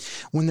cash,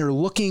 when they're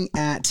looking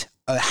at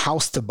a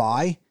house to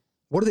buy,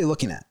 what are they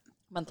looking at?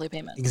 Monthly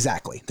payment.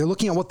 Exactly. They're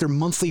looking at what their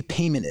monthly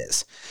payment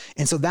is.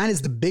 And so that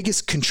is the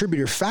biggest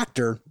contributor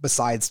factor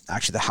besides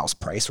actually the house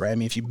price, right? I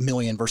mean, if you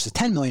million versus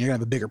 10 million, you're gonna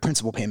have a bigger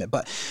principal payment,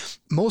 but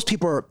most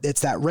people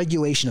it's that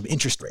regulation of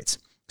interest rates.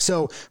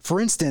 So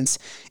for instance,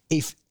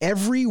 if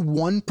every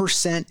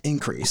 1%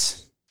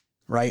 increase,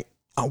 right?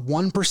 A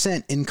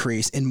 1%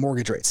 increase in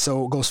mortgage rates.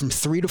 So it goes from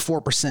 3 to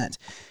 4%,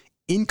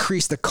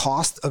 increase the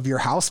cost of your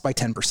house by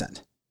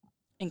 10%.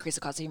 Increase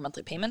the cost of your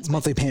monthly payments?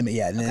 Monthly payment,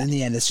 yeah. And in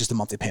the end, it's just a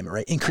monthly payment,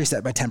 right? Increase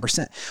that by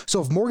 10%.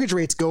 So if mortgage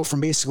rates go from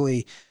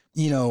basically,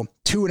 2.5,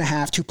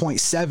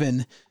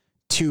 2.7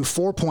 to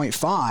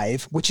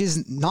 4.5, which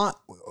is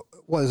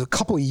was a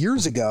couple of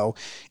years ago.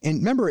 And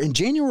remember, in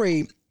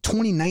January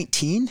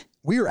 2019,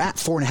 we were at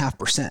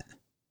 4.5%.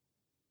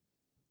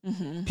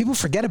 Mm-hmm. People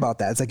forget about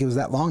that. It's like it was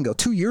that long ago.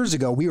 2 years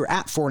ago, we were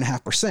at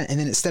 4.5%, and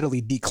then it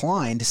steadily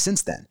declined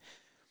since then.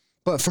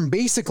 But from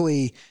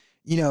basically,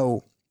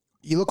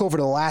 you look over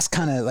the last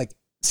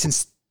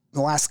since the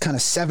last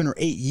 7 or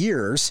 8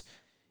 years,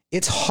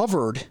 it's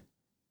hovered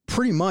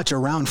pretty much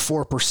around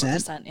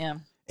 4%. Yeah.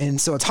 And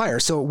so it's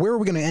higher. So where are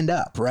we going to end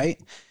up, right?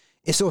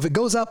 So if it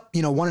goes up,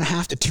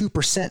 1.5 to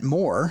 2%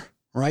 more,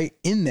 right,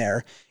 in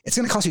there, it's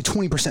going to cost you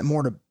 20%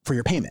 more for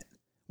your payment,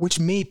 which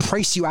may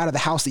price you out of the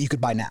house that you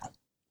could buy now.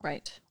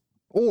 Right.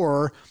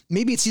 Or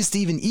maybe it's just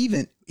even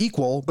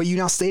equal, but you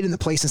now stayed in the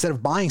place instead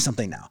of buying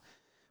something now.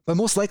 But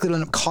most likely it'll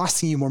end up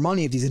costing you more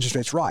money if these interest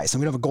rates rise.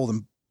 And we don't have a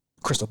golden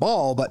crystal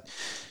ball, but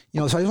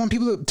so I just want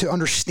people to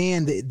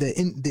understand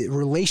the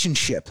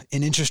relationship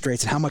in interest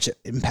rates and how much it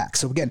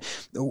impacts. So again,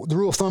 the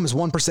rule of thumb is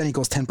 1%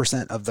 equals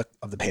 10% of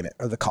the payment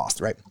or the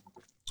cost, right?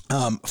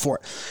 For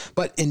it.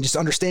 But in just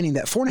understanding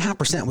that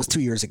 4.5% was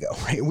 2 years ago,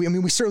 right?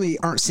 We certainly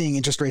aren't seeing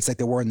interest rates like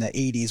they were in the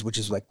 80s, which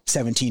is like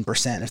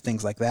 17% or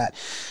things like that.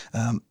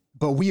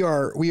 But we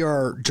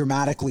are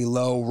dramatically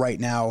low right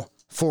now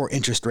for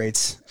interest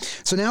rates.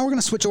 So now we're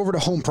going to switch over to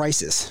home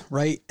prices,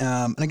 right?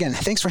 And again,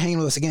 thanks for hanging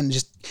with us again.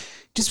 Just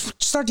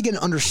just start to get an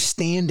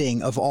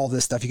understanding of all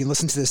this stuff. You can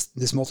listen to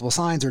this multiple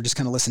signs or just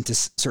kind of listen to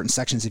certain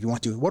sections if you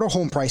want to. What are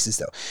home prices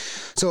though?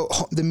 So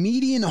the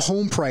median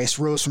home price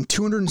rose from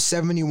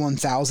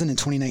 $271,000 in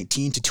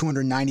 2019 to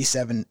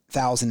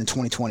 $297,000 in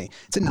 2020.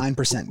 It's a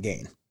 9%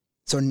 gain.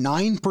 So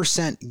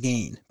 9%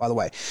 gain, by the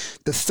way.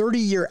 The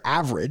 30-year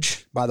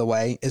average, by the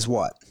way, is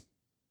what?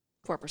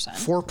 4%.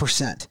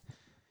 4%.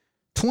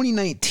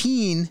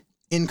 2019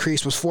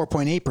 increase was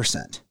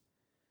 4.8%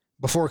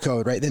 before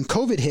COVID, right? Then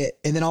COVID hit,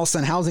 and then all of a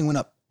sudden housing went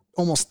up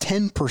almost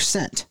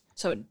 10%.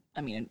 So,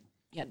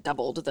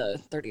 doubled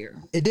the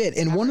 30-year. It did.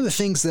 And one of the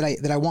things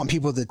that I want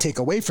people to take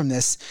away from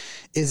this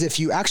is if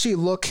you actually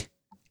look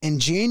in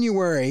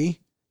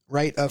January,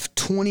 right, of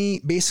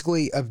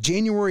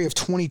January of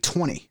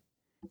 2020,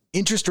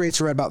 interest rates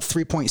were at about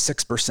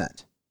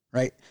 3.6%,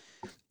 right?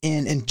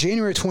 And in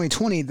January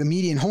 2020, the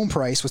median home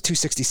price was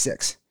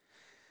 $266,000.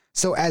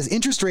 So as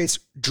interest rates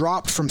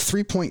dropped from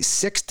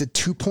 3.6 to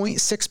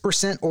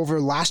 2.6% over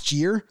last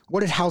year, what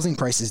did housing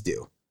prices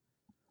do?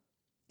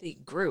 They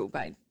grew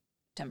by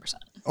 10%.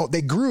 Oh,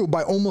 they grew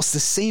by almost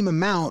the same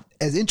amount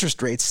as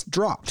interest rates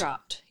dropped.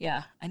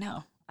 Yeah, I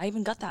know. I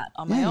even got that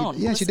on my own.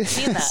 Yes, you did.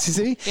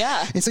 See?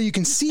 Yeah. And so you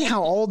can see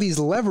how all these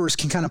levers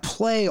can kind of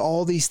play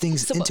all these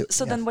things into it.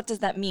 So then what does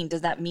that mean?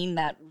 Does that mean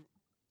that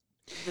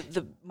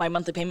my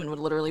monthly payment would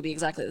literally be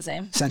exactly the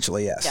same?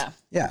 Essentially, yes. Yeah.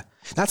 Yeah.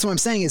 That's what I'm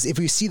saying is if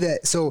we see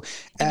that, so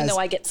even though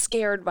I get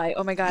scared by,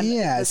 oh my God,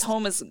 this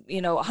home is,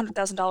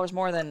 $100,000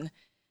 more than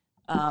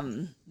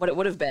what it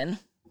would have been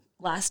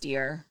last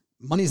year.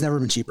 Money's never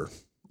been cheaper.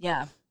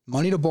 Yeah.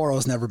 Money to borrow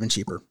has never been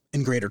cheaper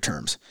in greater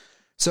terms.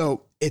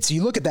 So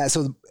you look at that.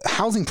 So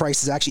housing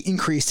prices actually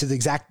increased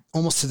to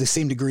almost to the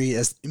same degree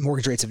as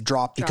mortgage rates have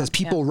dropped because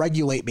people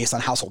regulate based on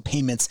household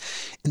payments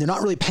and they're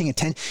not really paying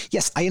attention.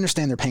 Yes, I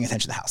understand they're paying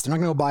attention to the house. They're not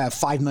going to go buy a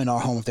 $5 million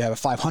home if they have a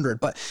 500,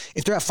 but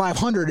if they're at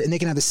 500 and they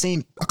can have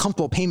a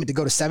comfortable payment to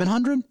go to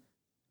 700,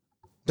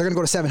 they're going to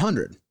go to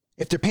 700.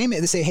 If their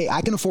payment, they say, hey,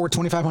 I can afford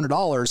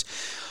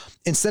 $2,500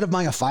 instead of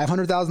buying a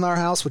 $500,000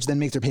 house, which then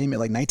makes their payment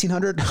like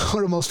 $1,900.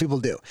 What do most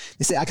people do?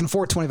 They say, I can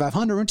afford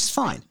 $2,500, which is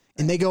fine.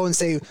 And they go and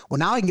say, well,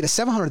 now I can get a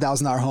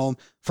 $700,000 home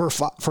for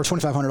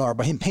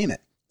 $2,500 payment.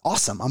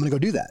 Awesome. I'm going to go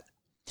do that.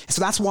 So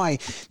that's why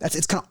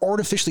it's kind of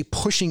artificially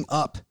pushing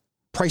up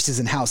prices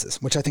in houses,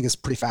 which I think is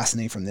pretty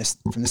fascinating from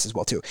this as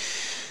well too.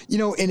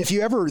 And if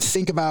you ever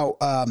think about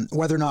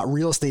whether or not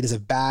real estate is a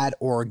bad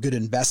or a good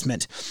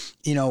investment,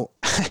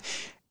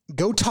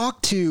 go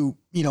talk to,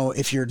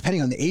 if you're,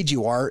 depending on the age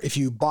you are, if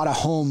you bought a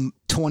home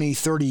 20,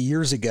 30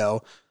 years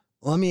ago,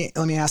 let me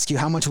ask you,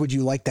 how much would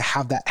you like to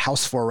have that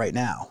house for right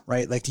now?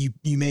 Right? Like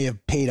you may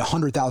have paid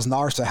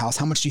 $100,000 for a house.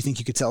 How much do you think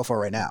you could sell for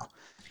right now?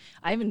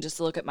 I even just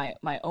look at my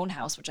own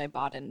house, which I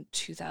bought in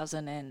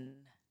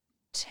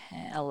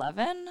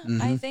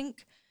 2011, I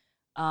think.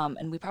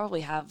 And we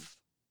probably have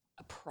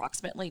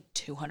approximately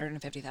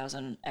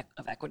 $250,000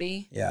 of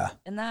equity. Yeah.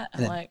 In that.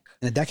 In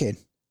a decade.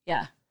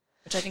 Yeah.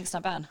 Which I think is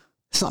not bad.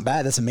 It's not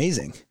bad. That's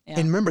amazing. Yeah.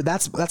 And remember,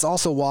 that's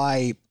also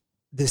why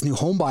this new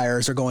home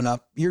buyers are going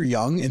up. You're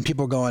young and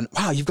people are going,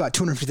 wow, you've got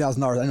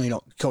 $250,000. I know you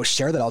don't go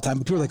share that all the time,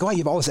 but people are like, oh, you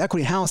have all this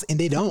equity in house, and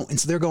they don't. And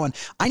so they're going,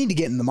 I need to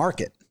get in the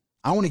market.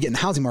 I want to get in the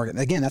housing market. And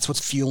again, that's what's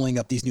fueling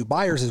up these new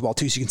buyers as well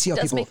too. So you can see how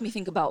it does people make me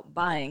think about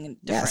buying a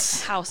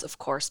different house, of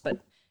course, but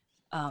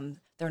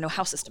there are no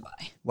houses to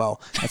buy.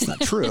 Well, that's not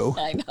true.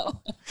 I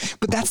know.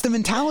 But that's the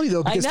mentality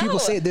though, because people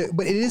say that,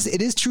 but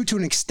it is true to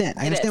an extent.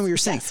 I understand what you're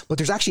saying, but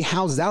there's actually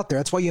houses out there.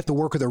 That's why you have to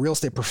work with a real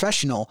estate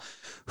professional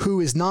who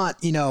is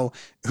not,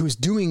 who's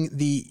doing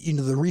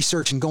the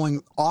research and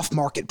going off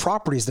market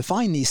properties to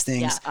find these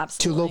things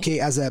to locate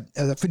as a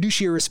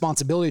fiduciary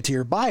responsibility to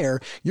your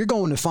buyer. You're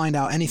going to find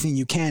out anything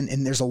you can.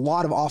 And there's a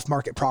lot of off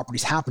market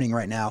properties happening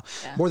right now,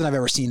 more than I've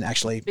ever seen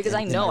actually. Because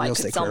I know I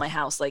could sell my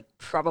house like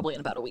probably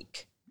in about a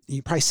week.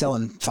 You probably sell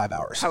in 5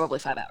 hours. Probably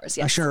 5 hours.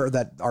 Yeah. I'm sure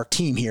that our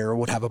team here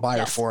would have a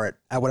buyer for it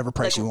at whatever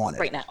price you wanted.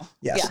 Right now.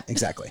 Yes,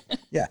 exactly.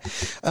 Yeah.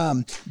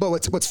 But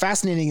what's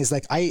fascinating is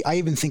like, I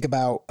even think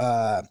about,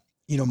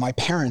 my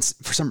parents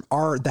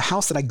the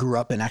house that I grew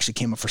up in actually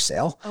came up for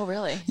sale. Oh,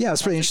 really? Yeah. It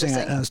was pretty interesting.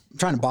 I was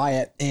trying to buy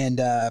it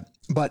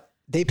but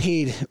they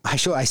paid, I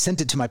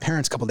sent it to my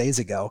parents a couple of days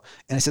ago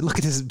and I said, look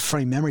at this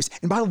funny memories.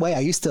 And by the way, I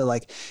used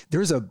to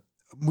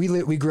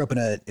we grew up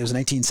it was a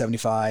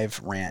 1975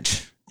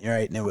 ranch.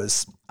 Right. And it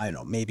was, I don't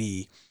know,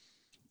 maybe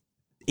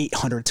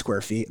 800 square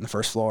feet in the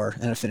first floor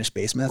and a finished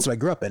basement. That's what I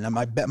grew up in. And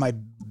my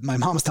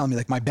mom was telling me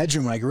like my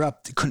bedroom when I grew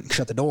up, couldn't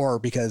shut the door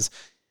because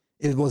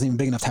it wasn't even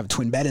big enough to have a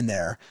twin bed in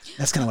there.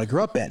 That's kind of what I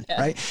grew up in.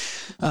 Right.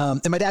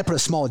 And my dad put a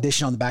small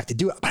addition on the back to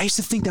do it. But I used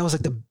to think that was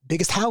like the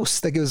biggest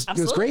house. Like it was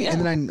great. Yeah.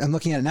 And then I'm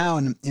looking at it now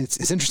and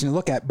it's interesting to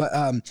look at, but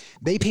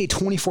they paid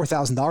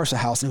 $24,000 for a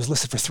house and it was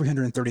listed for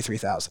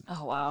 $333,000.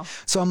 Oh, wow.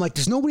 So I'm like,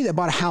 there's nobody that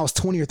bought a house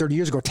 20 or 30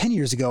 years ago, 10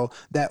 years ago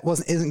that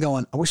isn't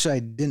going, I wish I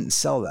didn't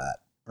sell that.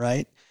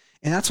 Right.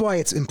 And that's why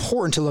it's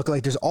important to look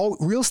like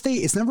real estate.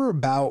 It's never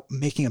about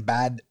making a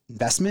bad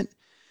investment.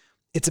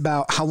 It's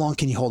about how long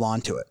can you hold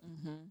on to it.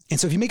 Mm-hmm. And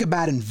so if you make a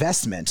bad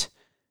investment,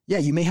 Yeah,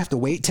 you may have to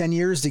wait 10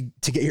 years to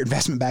get your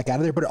investment back out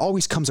of there, but it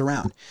always comes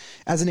around.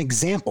 As an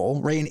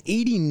example, right, in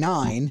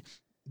 89,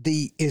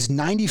 is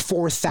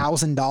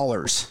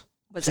 $94,000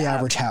 What's the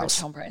average house.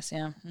 Home price,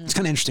 yeah. It's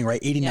kind of interesting, right?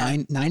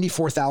 89,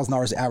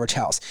 $94,000 the average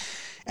house.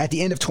 At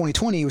the end of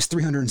 2020, it was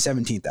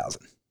 $317,000.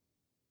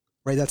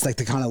 Right, that's like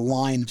the kind of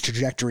line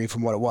trajectory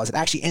from what it was. It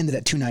actually ended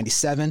at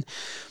 297,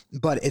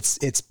 but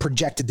it's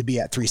projected to be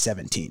at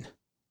 317.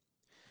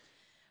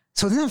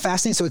 So isn't that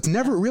fascinating? So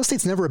real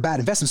estate's never a bad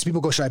investment. So people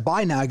go, should I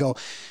buy now? I go,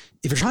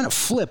 if you're trying to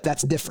flip,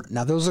 that's different.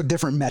 Now those are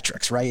different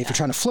metrics, right? If you're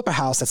trying to flip a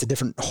house, that's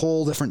a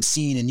whole different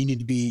scene, and you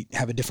need to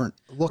have a different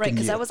look. Right,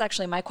 because that was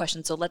actually my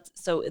question.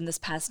 So in this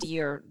past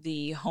year,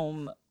 the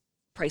home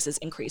prices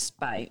increased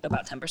by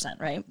about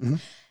 10%, right?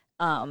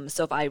 Mm-hmm.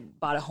 So if I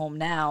bought a home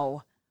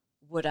now,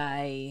 would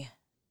I,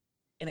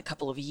 in a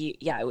couple of years,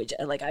 I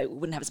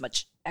wouldn't have as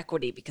much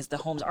equity because the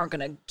homes aren't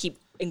going to keep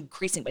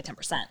increasing by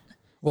 10%.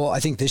 Well,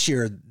 I think this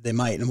year they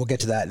might, and we'll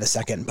get to that in a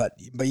second. But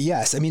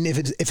yes, I mean, if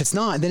it's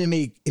not, then it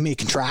may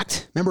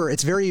contract. Remember,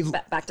 it's very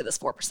back to this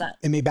 4%.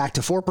 It may back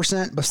to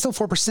 4%, but still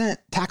 4%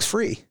 tax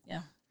free.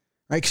 Yeah.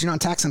 Right, because you're not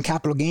taxed on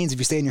capital gains if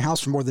you stay in your house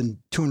for more than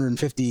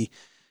 250.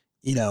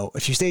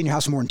 If you stay in your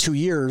house for more than 2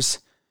 years,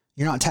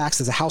 you're not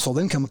taxed as a household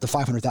income up to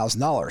 $500,000.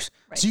 Right.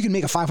 So you can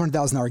make a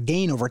 $500,000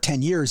 gain over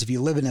 10 years if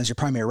you live in as your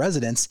primary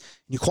residence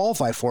and you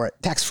qualify for it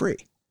tax free.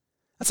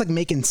 That's like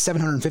making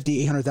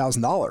 $750,000,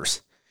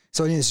 $800,000.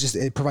 So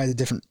it provides a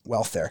different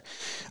wealth there.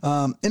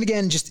 And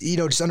again, just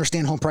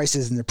understand home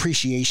prices and the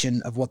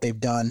appreciation of what they've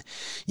done.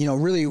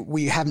 Really,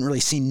 we haven't really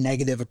seen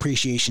negative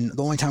appreciation.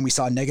 The only time we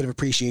saw negative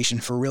appreciation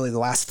for really the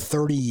last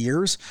 30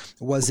 years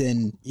was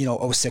in,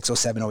 06,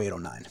 07, 08,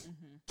 09. Mm-hmm.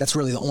 That's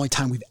really the only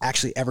time we've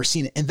actually ever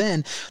seen it. And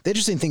then the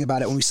interesting thing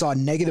about it, when we saw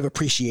negative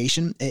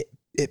appreciation,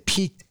 it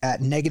peaked at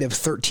negative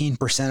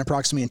 13%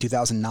 approximately in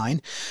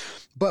 2009.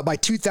 But by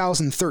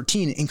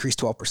 2013, it increased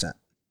 12%.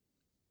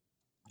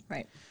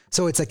 Right.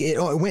 So it's like it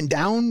went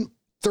down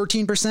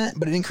 13%,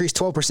 but it increased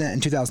 12%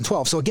 in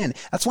 2012. So again,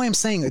 that's why I'm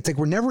saying it's like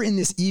we're never in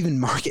this even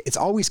market. It's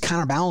always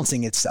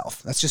counterbalancing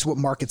itself. That's just what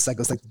market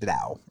cycles like the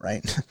Dow,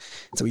 right?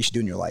 That's what you should do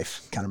in your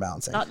life,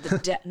 counterbalancing. Not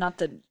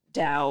the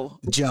Dow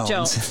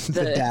Jones.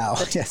 The Dow.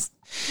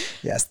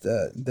 Yes.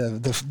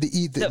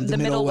 The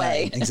middle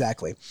way.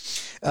 Exactly.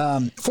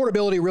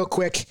 Affordability, real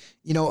quick.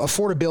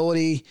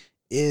 Affordability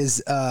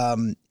is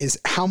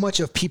how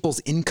much of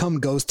people's income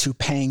goes to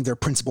paying their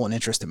principal and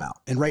interest amount.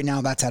 And right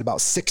now that's at about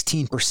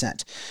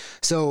 16%.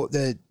 So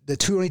the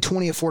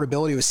 2020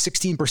 affordability was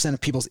 16%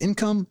 of people's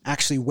income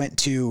actually went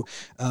to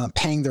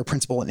paying their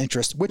principal and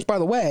interest, which by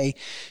the way,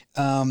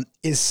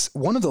 is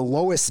one of the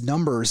lowest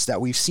numbers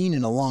that we've seen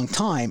in a long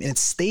time. And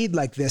it's stayed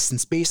like this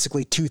since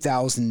basically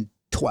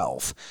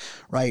 2012,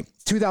 right?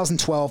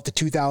 2012 to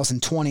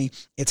 2020,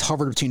 it's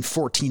hovered between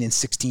 14 and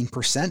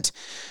 16%.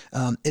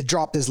 It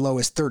dropped as low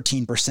as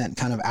 13%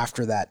 kind of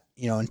after that,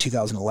 in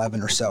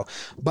 2011 or so.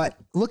 But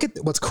look at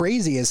what's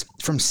crazy is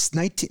from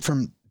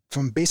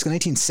basically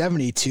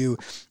 1970 to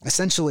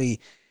essentially,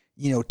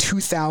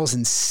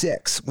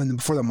 2006,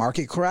 before the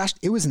market crashed,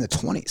 it was in the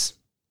 20s.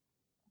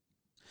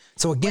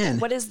 So again,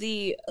 what is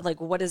a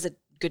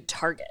good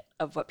target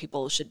of what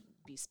people should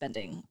be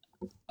spending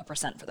a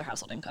percent for their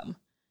household income?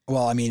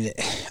 Well, I mean,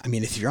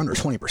 if you're under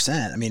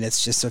 20%,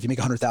 it's just, so if you make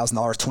 $100,000,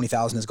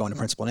 $20,000 is going to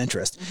principal and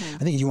interest. Mm-hmm. I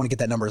think you want to get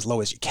that number as low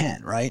as you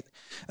can, right?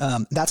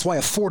 That's why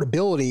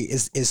affordability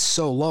is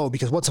so low,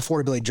 because what's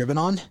affordability driven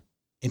on?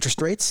 Interest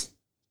rates,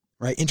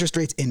 right? Interest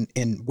rates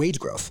in wage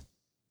growth.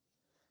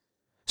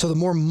 So the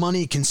more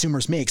money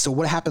consumers make. So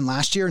what happened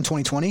last year in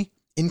 2020?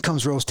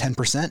 Incomes rose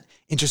 10%,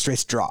 interest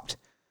rates dropped,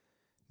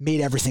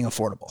 made everything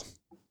affordable.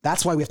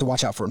 That's why we have to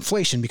watch out for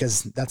inflation,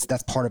 because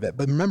that's part of it.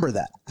 But remember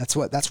that's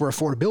where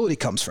affordability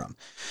comes from.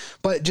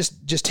 But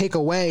just take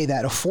away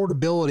that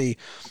affordability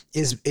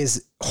is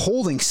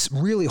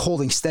really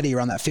holding steady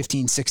around that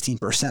 15,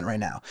 16% right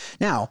now.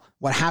 Now,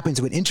 what happens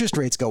when interest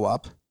rates go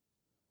up?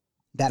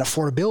 That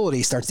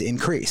affordability starts to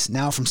increase.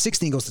 Now from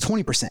 16 goes to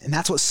 20%, and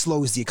that's what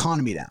slows the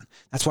economy down.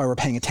 That's why we're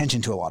paying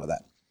attention to a lot of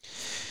that.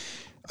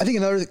 I think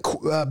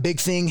another big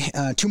thing,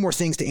 two more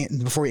things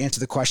before we answer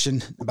the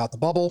question about the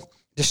bubble.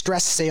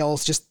 Distressed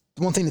sales, just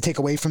one thing to take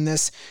away from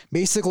this.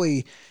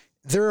 Basically,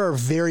 there are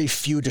very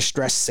few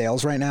distressed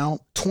sales right now.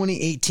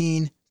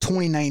 2018,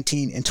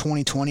 2019, and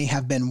 2020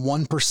 have been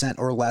 1%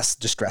 or less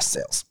distressed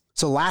sales.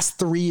 So last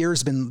 3 years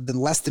have been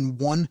less than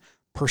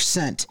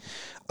 1%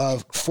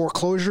 of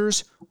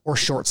foreclosures or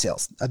short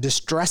sales. A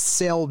distressed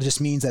sale just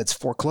means that it's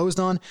foreclosed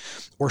on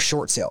or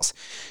short sales.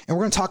 And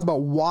we're going to talk about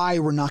why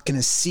we're not going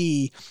to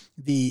see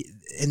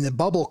in the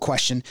bubble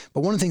question. But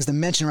one of the things to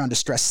mention around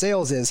distressed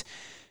sales is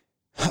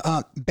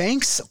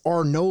banks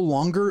are no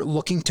longer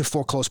looking to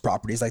foreclose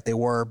properties like they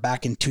were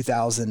back in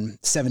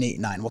 2007, 8,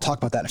 9. We'll talk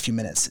about that in a few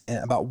minutes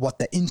about what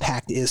the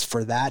impact is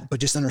for that. But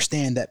just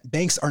understand that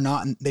banks are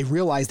not, they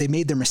realize they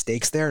made their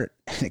mistakes there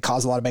and it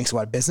caused a lot of banks to go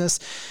out of business.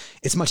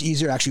 It's much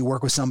easier to actually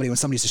work with somebody when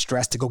somebody's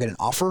distressed to go get an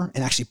offer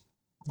and actually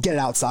get it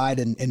outside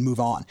and move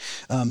on.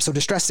 So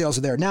distressed sales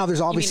are there. Now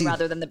there's obviously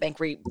rather than the bank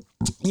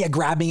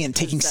grabbing it and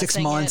taking 6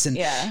 months and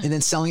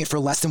then selling it for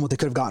less than what they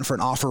could have gotten for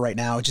an offer right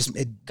now.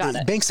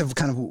 Banks have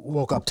kind of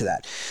woke up to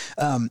that.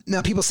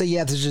 Now people say,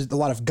 there's just a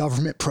lot of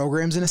government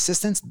programs and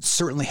assistance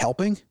certainly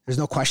helping. There's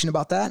no question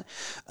about that.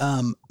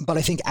 But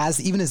I think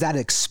even as that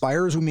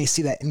expires, we may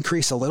see that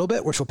increase a little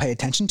bit, which we'll pay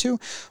attention to.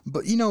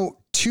 But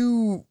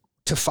 2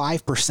 to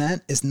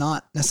 5% is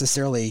not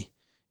necessarily,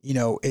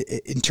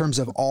 in terms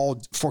of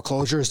all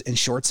foreclosures and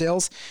short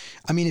sales.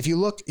 I mean, if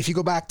you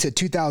go back to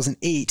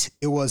 2008,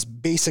 it was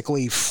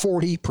basically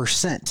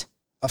 40%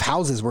 of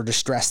houses were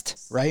distressed,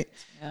 right?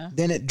 Yeah.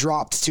 Then it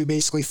dropped to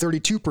basically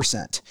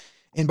 32%.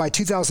 And by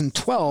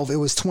 2012, it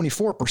was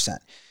 24%.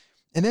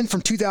 And then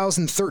from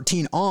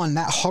 2013 on,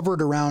 that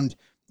hovered around,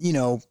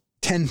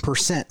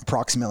 10%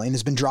 approximately, and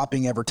has been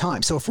dropping every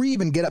time. So if we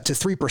even get up to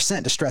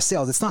 3% distressed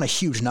sales, it's not a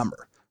huge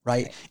number.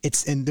 Right.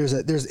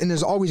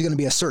 There's always going to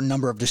be a certain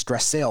number of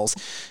distressed sales.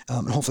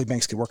 And hopefully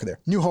banks can work there.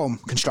 New home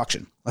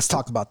construction. Let's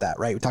talk about that,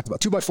 right? We talked about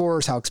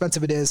 2x4s, how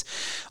expensive it is.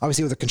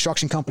 Obviously with a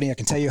construction company, I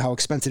can tell you how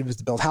expensive it is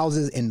to build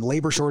houses and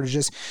labor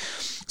shortages.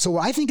 So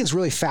what I think is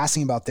really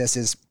fascinating about this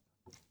is,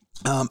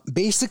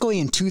 basically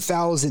in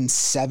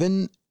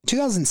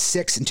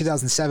 2006 and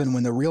 2007,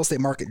 when the real estate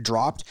market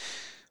dropped,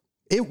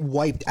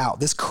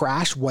 this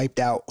crash wiped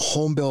out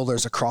home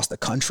builders across the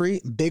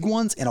country, big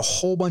ones and a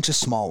whole bunch of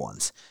small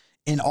ones.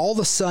 And all of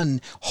a sudden,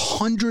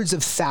 hundreds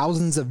of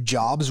thousands of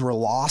jobs were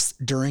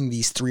lost during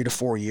these 3 to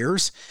 4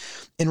 years.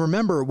 And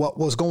remember, what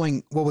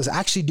was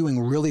actually doing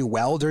really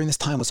well during this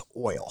time was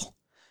oil.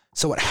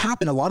 So what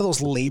happened, a lot of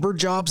those labor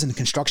jobs in the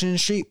construction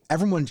industry,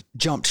 everyone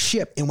jumped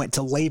ship and went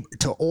to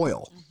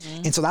oil.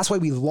 Mm-hmm. And so that's why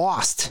we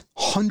lost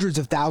hundreds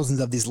of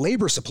thousands of these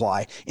labor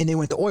supply, and they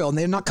went to oil, and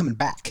they're not coming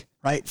back.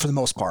 Right. For the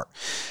most part.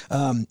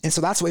 And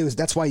so that's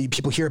why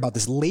people hear about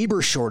this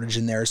labor shortage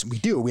in there. So we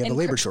have a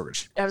labor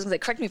shortage. I was going to say,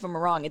 correct me if I'm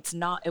wrong. It's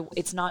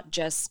not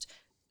just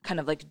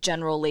kind of like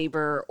general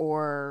labor,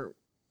 or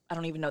I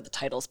don't even know the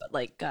titles, but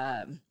like,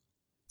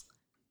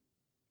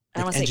 I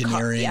don't want to say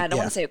engineering. I don't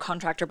want to say a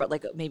contractor, but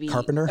like maybe a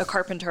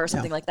carpenter or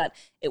something like that.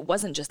 It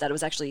wasn't just that; it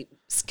was actually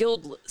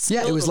skilled.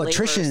 It was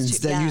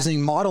electricians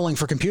using modeling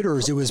for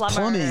computers. It was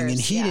plumbing and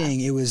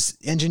heating. It was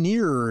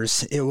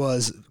engineers. It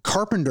was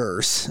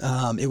carpenters.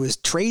 It was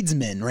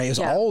tradesmen. Right? It was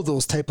all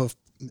those type of.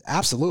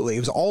 Absolutely, it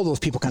was all those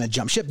people kind of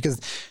jumped ship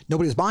because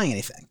nobody was buying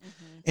anything.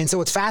 Mm-hmm. And so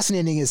what's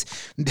fascinating is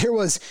there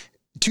was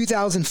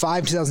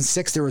 2005,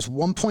 2006. There was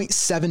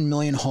 1.7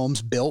 million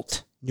homes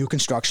built. New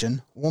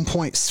construction,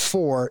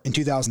 1.4 in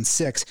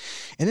 2006.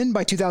 And then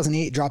by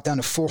 2008, it dropped down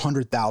to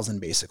 400,000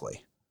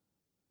 basically,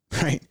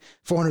 right?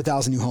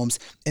 400,000 new homes.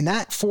 And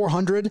that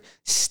 400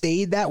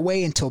 stayed that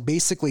way until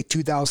basically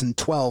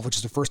 2012, which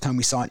is the first time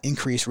we saw an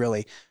increase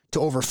really to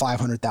over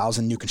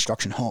 500,000 new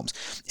construction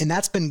homes. And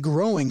that's been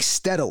growing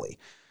steadily.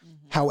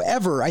 Mm-hmm.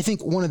 However, I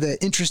think one of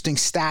the interesting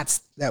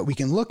stats that we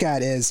can look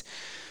at is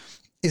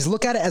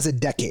look at it as a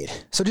decade.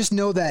 So just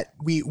know that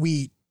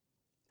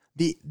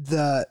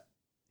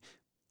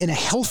in a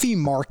healthy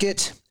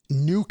market,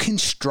 new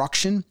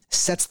construction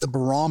sets the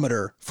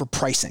barometer for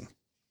pricing.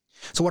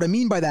 So what I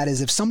mean by that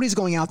is if somebody's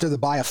going out there to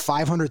buy they have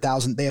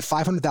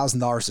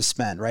 $500,000 to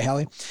spend, right,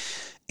 Hallie?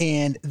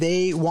 And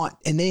they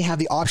have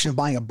the option of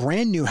buying a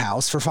brand new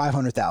house for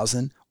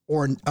 $500,000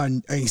 or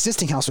an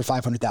existing house for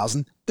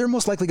 $500,000. They're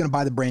most likely going to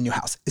buy the brand new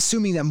house,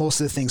 assuming that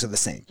most of the things are the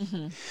same.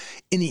 Mm-hmm.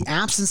 In the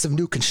absence of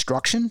new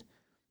construction,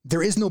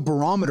 there is no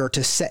barometer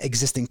to set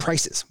existing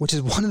prices, which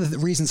is one of the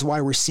reasons why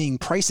we're seeing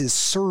prices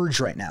surge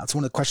right now. It's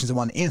one of the questions I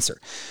want to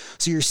answer.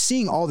 So you're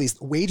seeing all these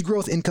wage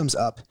growth, incomes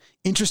up,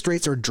 interest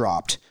rates are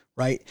dropped,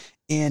 right?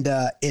 And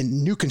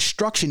new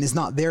construction is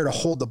not there to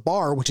hold the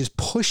bar, which is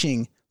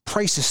pushing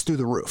prices through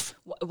the roof.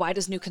 Why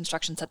does new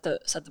construction set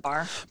the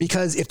bar?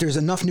 Because if there's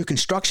enough new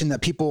construction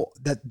that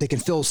they can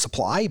fill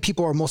supply,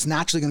 people are most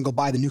naturally going to go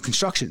buy the new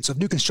construction. So if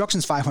new construction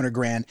is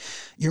 $500,000,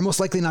 you're most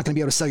likely not going to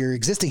be able to sell your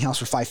existing house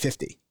for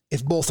 $550,000.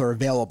 If both are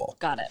available.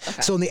 Got it.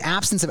 Okay. So in the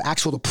absence of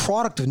the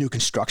product of new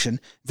construction,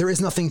 there is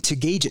nothing to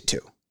gauge it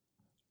to.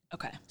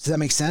 Okay. Does that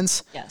make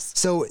sense? Yes.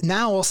 So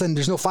now all of a sudden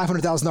there's no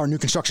 $500,000 new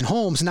construction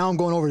homes. Now I'm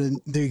going over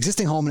to the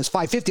existing home and it's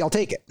 $550,000. I'll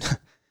take it.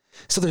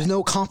 So there's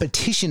no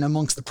competition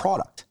amongst the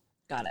product.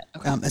 Got it.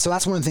 Okay. And so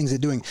that's one of the things they're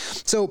doing.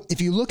 So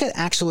if you look at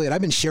and I've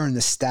been sharing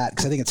this stat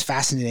because I think it's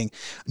fascinating,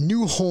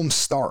 new home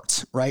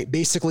starts, right?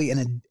 Basically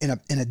in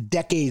a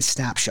decade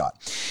snapshot.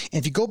 And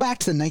if you go back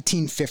to the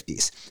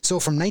 1950s, so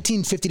from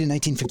 1950 to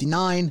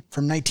 1959,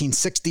 from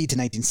 1960 to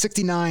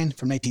 1969,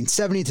 from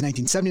 1970 to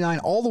 1979,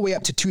 all the way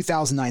up to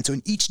 2009. So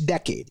in each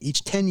decade,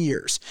 each 10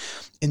 years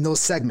in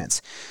those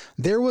segments,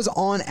 there was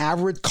on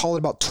average, call it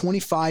about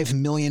 25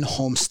 million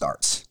home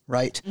starts,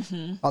 right?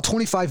 Mm-hmm. About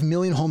 25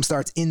 million home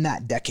starts in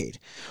that decade.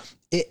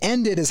 It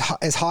ended as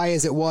high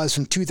as it was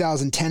from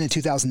 2010 and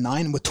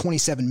 2009 with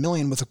 27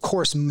 million, with, of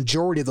course,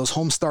 majority of those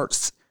home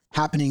starts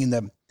happening in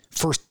the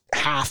first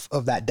half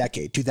of that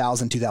decade,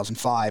 2000,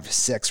 2005,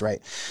 6,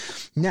 right?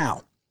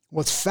 Now,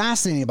 what's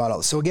fascinating about all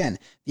this, so again,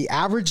 the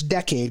average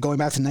decade going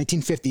back to the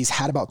 1950s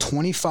had about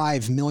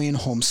 25 million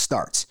home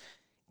starts.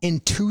 In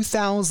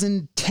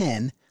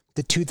 2010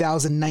 to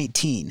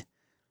 2019,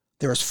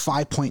 there was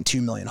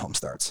 5.2 million home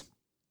starts.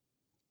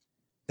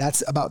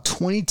 That's about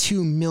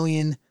 22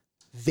 million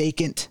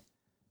vacant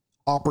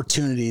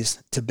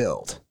opportunities to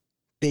build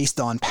based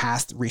on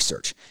past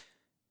research,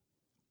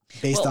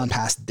 based on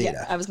past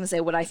data. Yeah, I was going to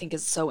say what I think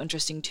is so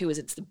interesting too is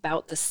it's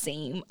about the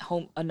same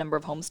a number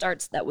of home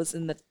starts that was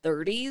in the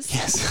 30s.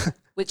 Yes.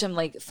 Which I'm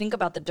like, think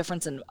about the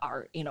difference in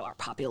our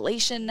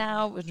population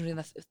now between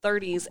the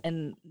 30s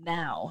and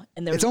now,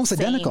 and it's almost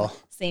identical.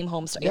 Same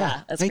home start.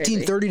 Yeah, that's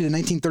 1930 crazy. to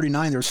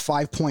 1939, there was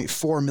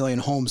 5.4 million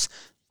homes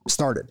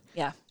started.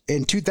 Yeah.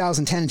 In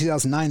 2010 and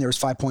 2009, there was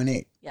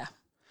 5.8. Yeah.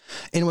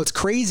 And what's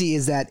crazy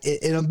is that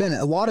it had been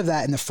a lot of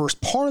that in the first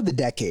part of the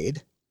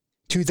decade,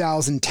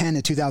 2010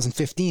 to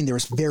 2015, there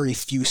was very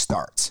few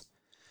starts.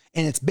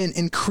 And it's been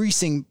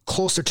increasing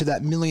closer to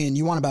that million.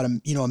 You want about a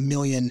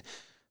million,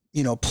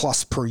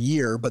 plus per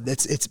year, but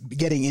it's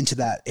getting into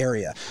that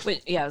area.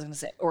 But yeah, I was going to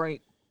say,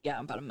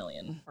 about 1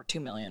 million or 2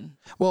 million.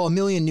 Well, 1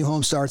 million new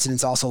home starts, and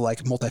it's also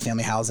like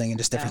multifamily housing and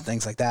just different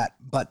things like that.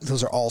 But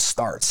those are all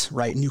starts,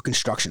 right? New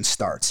construction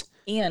starts.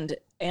 And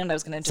I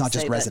was going to it's not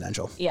just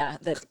residential.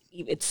 That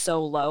it's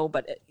so low,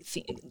 but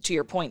to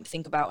your point,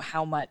 think about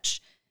how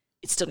much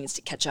it still needs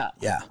to catch up.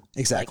 Yeah,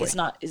 exactly.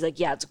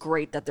 It's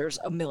great that there's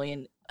 1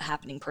 million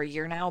happening per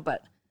year now,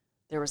 but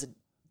there was a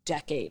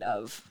decade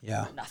of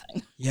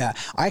nothing. Yeah.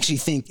 I actually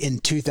think in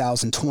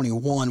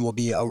 2021 will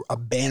be a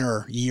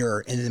banner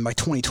year. And then by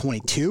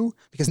 2022,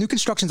 because new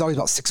construction is always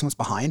about 6 months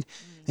behind,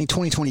 I think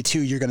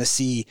 2022, you're going to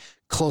see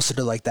closer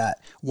to like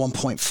that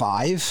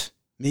 1.5,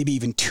 maybe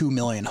even 2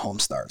 million home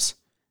starts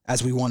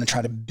as we want to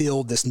try to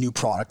build this new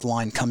product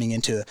line coming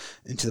into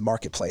the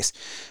marketplace.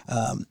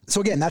 So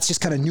again, that's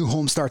just kind of new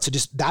home starts. So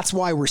that's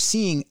why we're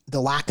seeing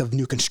the lack of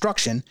new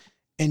construction.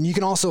 And you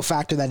can also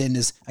factor that in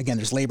as, again,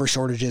 there's labor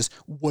shortages,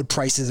 wood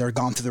prices are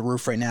gone through the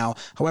roof right now.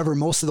 However,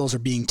 most of those are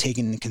being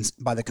taken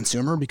by the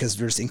consumer because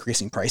there's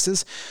increasing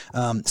prices.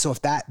 So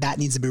if that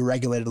needs to be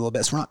regulated a little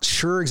bit. So we're not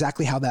sure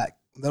exactly how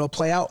that'll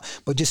play out,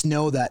 but just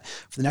know that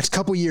for the next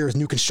couple of years,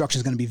 new construction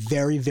is going to be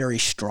very, very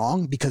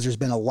strong because there's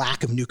been a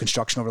lack of new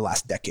construction over the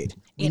last decade.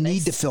 We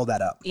need to fill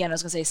that up. Yeah, and I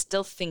was going to say, I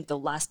still think the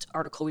last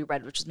article we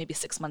read, which was maybe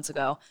 6 months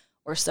ago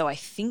or so, I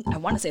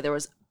want to say there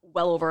was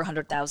well over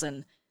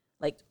 100,000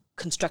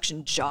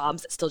 construction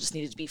jobs that still just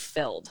needed to be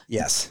filled.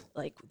 Yes.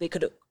 Like they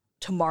could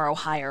tomorrow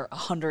hire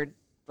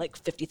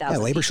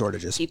 50,000 labor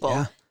shortages.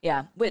 People.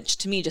 Yeah. Which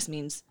to me just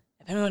means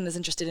if anyone is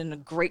interested in a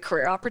great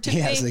career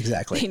opportunity, yes,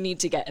 exactly. they need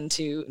to get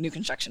into new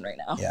construction right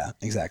now. Yeah,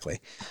 exactly.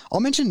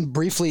 I'll mention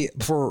briefly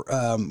before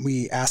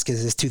we ask,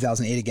 is this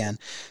 2008 again?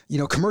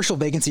 Commercial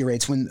vacancy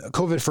rates, when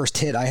COVID first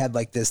hit, I had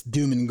like this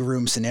doom and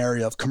gloom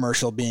scenario of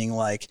commercial being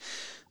like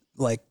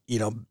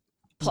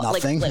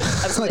nothing,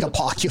 like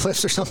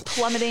apocalypse or something,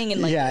 plummeting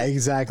and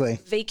exactly,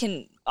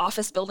 vacant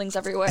office buildings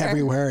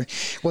everywhere.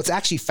 What's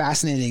actually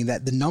fascinating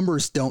that the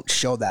numbers don't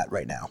show that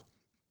right now.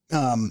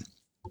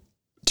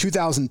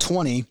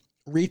 2020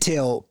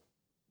 retail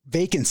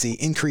vacancy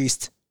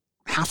increased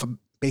half a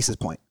basis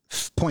point,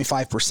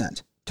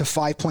 0.5% to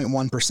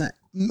 5.1%,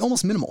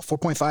 almost minimal,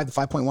 4.5 to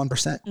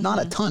 5.1%,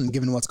 not a ton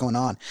given what's going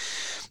on.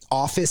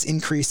 Office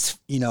increased,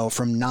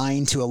 from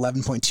 9 to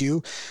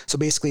 11.2. So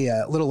basically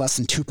a little less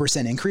than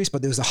 2% increase,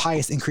 but there was the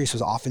highest increase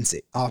was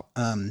office,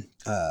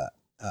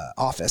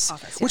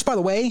 which by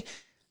the way,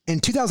 in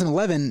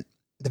 2011,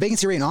 the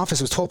vacancy rate in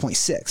office was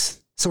 12.6.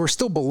 So we're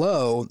still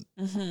below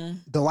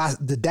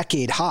the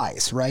decade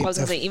highs, right? I was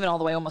going to say even all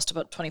the way almost to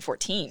about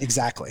 2014.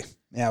 Exactly.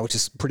 Yeah, which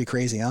is pretty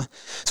crazy, huh?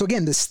 So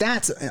again, the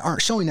stats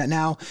aren't showing that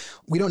now.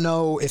 We don't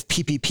know if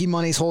PPP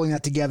money is holding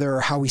that together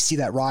or how we see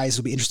that rise.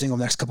 It'll be interesting over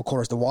the next couple of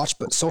quarters to watch.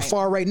 But so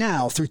far right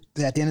now, through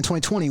at the end of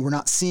 2020, we're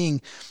not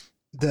seeing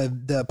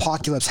the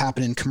apocalypse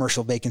happen in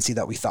commercial vacancy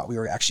that we thought we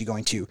were actually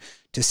going to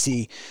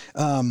see.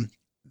 The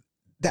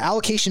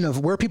allocation of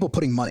where are people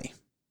putting money?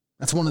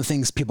 That's one of the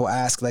things people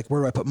ask, like,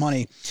 where do I put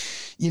money?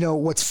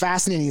 What's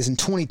fascinating is in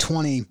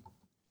 2020,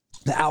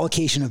 the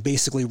allocation of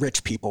basically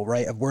rich people,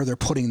 right, of where they're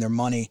putting their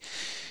money.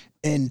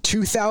 In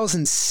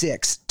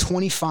 2006,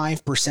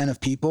 25% of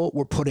people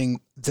were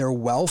putting their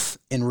wealth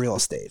in real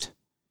estate.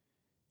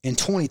 In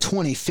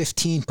 2020,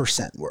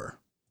 15% were,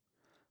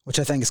 which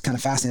I think is kind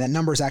of fascinating. That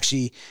number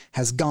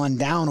has gone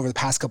down over the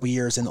past couple of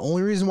years. And the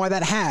only reason why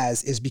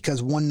that is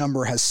because one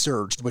number has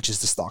surged, which is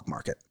the stock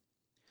market.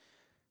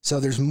 So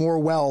there's more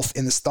wealth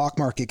in the stock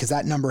market because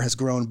that number has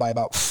grown by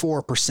about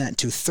 4%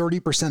 to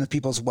 30% of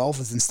people's wealth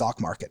is in stock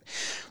market.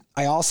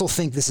 I also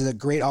think this is a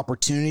great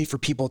opportunity for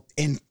people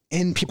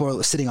people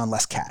are sitting on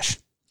less cash.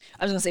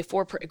 I was going to say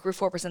it grew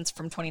 4%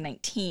 from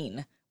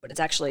 2019, but it's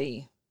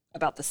actually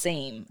about the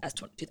same as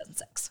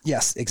 2006.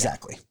 Yes,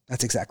 exactly. Yeah.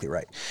 That's exactly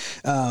right.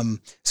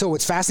 So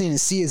what's fascinating to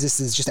see is this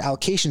is just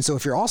allocation. So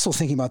if you're also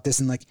thinking about this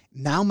and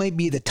now might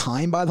be the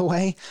time, by the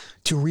way,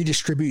 to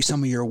redistribute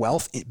some of your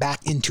wealth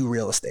back into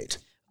real estate.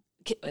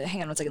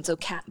 Hang on one second. So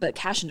but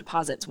cash and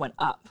deposits went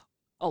up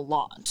a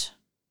lot.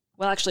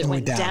 Well, actually, it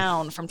went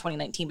down from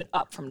 2019, but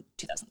up from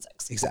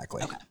 2006.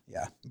 Exactly. Okay.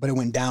 Yeah. But it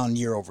went down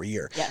year over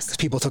year. Yes. Because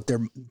people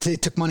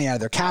took money out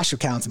of their cash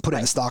accounts and put it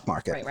in the stock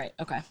market. Right.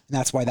 Okay. And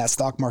that's why that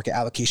stock market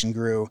allocation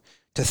grew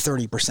to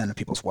 30% of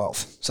people's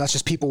wealth. So that's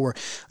just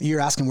you're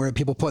asking where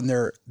people putting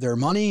their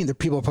money,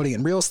 people are putting it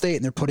in real estate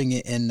and they're putting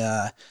it in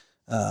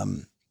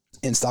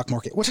stock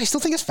market, which I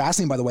still think is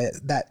fascinating, by the way,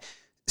 that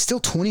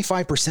still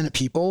 25% of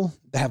people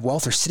that have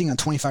wealth are sitting on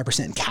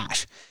 25% in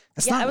cash.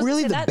 That's not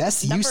really the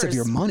best use of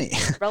your money.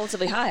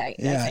 Relatively high, I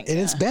think. And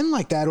it's been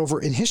like that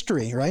in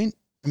history, right?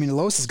 I mean, the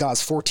lowest has got is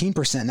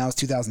 14%. Now it's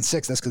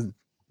 2006. That's because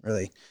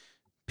really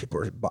people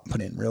were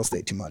putting in real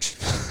estate too much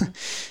and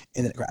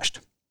then it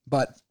crashed.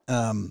 But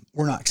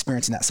we're not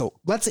experiencing that. So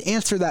let's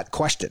answer that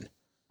question.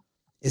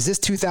 Is this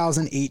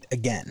 2008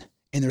 again?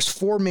 And there's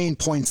 4 main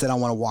points that I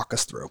want to walk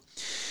us through.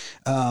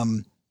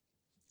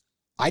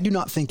 I do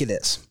not think it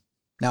is.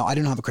 Now, I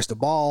don't have a crystal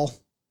ball.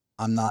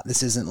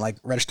 This isn't like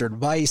registered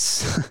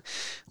advice.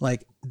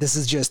 Like, this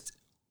is just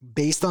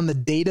based on the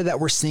data that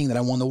we're seeing that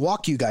I want to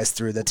walk you guys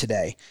through that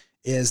today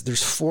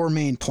there's 4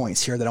 main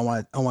points here that I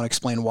want to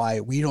explain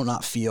why we do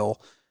not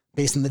feel,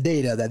 based on the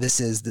data, that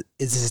this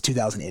is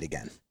 2008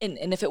 again.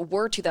 And if it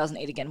were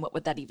 2008 again, what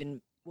would that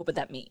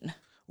mean?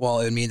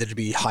 Well, it would mean there'd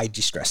be high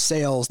distressed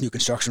sales, new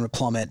construction would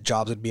plummet,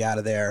 jobs would be out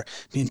of there,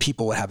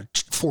 people would have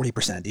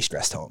 40% of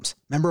distressed homes.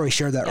 Remember we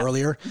shared that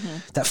earlier? Mm-hmm.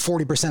 That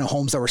 40% of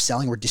homes that were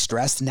selling were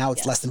distressed. Now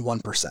it's less than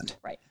 1%.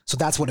 Right. So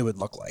that's what it would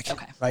look like.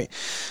 Okay. Right.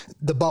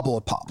 The bubble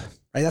would pop.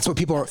 Right. That's what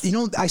people are.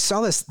 I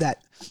saw this,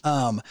 that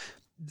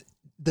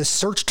the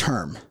search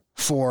term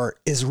for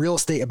is real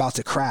estate about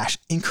to crash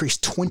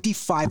increased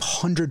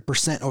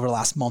 2,500% over the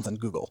last month on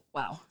Google.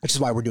 Wow. Which is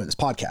why we're doing this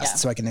podcast,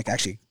 so I can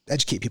actually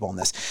educate people on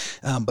this.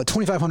 But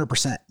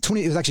 2,500%,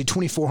 it was actually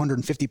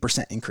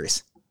 2,450%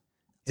 increase.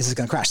 This is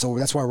going to crash. So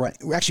that's why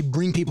we actually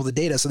bring people the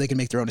data so they can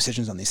make their own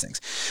decisions on these things.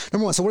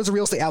 Number one, so what does the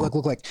real estate outlook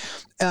look like?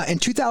 In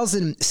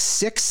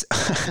 2006,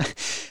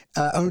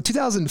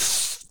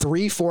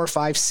 2003, 4,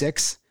 5,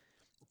 6,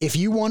 if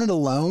you wanted a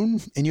loan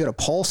and you had a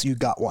pulse, you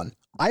got one.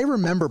 I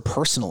remember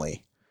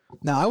personally.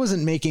 Now I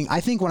wasn't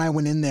I think when I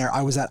went in there,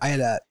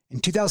 in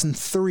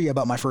 2003, I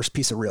bought my first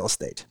piece of real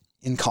estate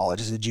in college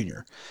as a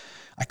junior.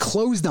 I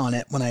closed on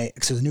it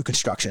because it was new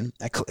construction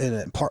in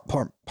an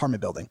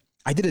apartment building.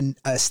 I did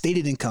a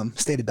stated income,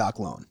 stated doc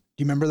loan. Do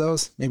you remember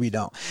those? Maybe you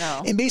don't.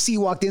 No. And basically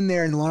you walked in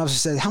there and the loan officer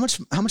said, how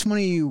much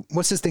money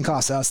what's this thing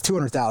cost? It's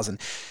 $200,000.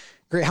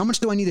 Great. How much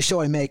do I need to show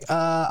I make?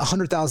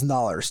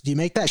 $100,000. Do you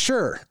make that?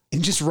 Sure.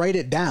 And just write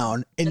it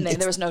down. And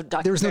there was no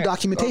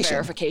documentation.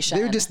 Verification.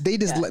 They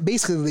just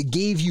basically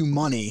gave you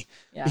money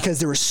because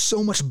there was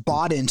so much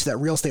bought into that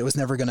real estate was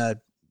never going to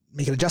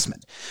make an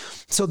adjustment.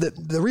 So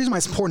the reason why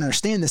it's important to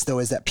understand this though,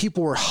 is that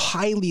people were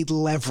highly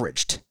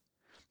leveraged.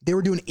 They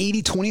were doing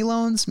 80-20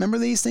 loans. Remember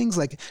these things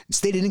like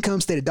stated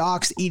income, stated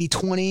docs,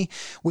 80-20,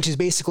 which is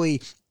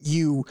basically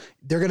the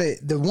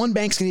one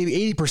bank's going to give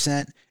you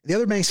 80%, the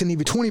other bank's going to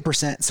give you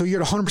 20%. So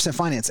you're at 100%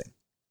 financing.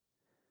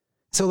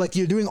 So like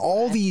you're doing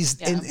all these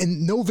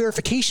and no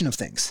verification of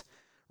things,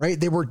 right?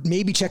 They were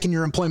maybe checking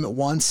your employment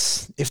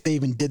once if they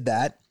even did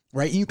that.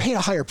 Right. And you paid a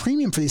higher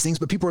premium for these things,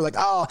 but people were like,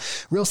 oh,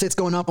 real estate's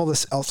going up,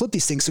 I'll flip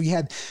these things. So you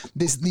had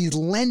these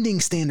lending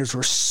standards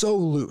were so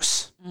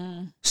loose.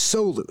 And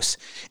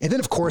then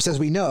of course, as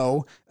we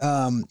know,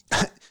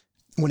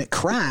 when it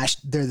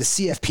crashed, the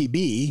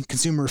CFPB,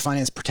 Consumer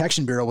Finance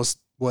Protection Bureau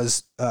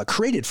was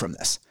created from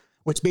this,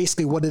 which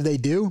basically, what did they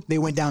do? They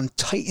went down and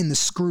tightened the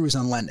screws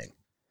on lending.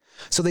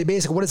 So they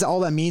basically,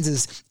 all that means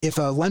is if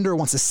a lender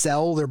wants to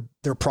sell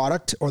their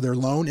product or their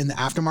loan in the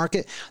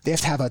aftermarket, they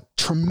have to have a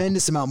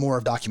tremendous amount more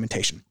of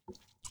documentation.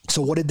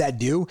 So what did that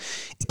do?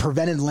 It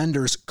prevented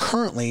lenders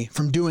currently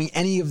from doing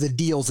any of the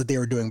deals that they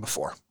were doing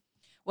before.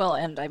 Well,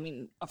 and I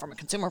mean, from a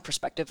consumer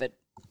perspective, it,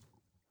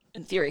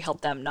 in theory,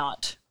 helped them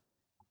not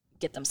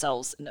get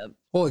themselves in a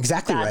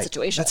bad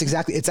situation. That's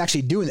exactly, it's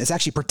actually doing, it's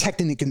actually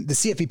protecting the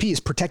CFPB is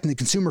protecting the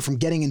consumer from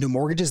getting into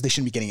mortgages they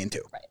shouldn't be getting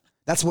into. Right.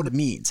 That's what it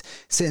means.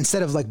 So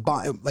instead of like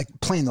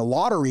playing the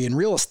lottery in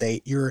real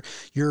estate, and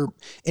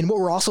what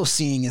we're also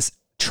seeing is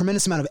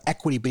tremendous amount of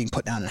equity being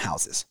put down in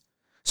houses.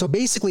 So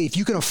basically, if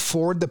you can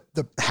afford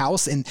the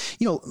house, and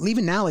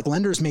even now, like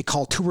lenders may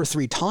call 2 or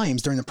 3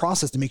 times during the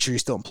process to make sure you're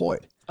still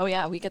employed. Oh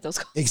yeah, we get those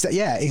calls.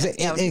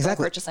 Exactly.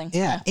 Purchasing.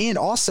 Yeah. And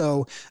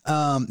also,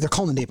 they're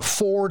calling the day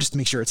before just to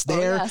make sure it's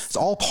there. Oh, yes. It's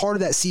all part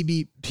of that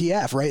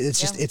CBPF, right? It's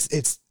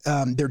just,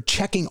 they're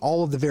checking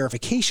all of the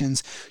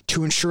verifications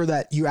to ensure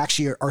that you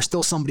actually are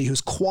still somebody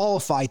who's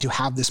qualified to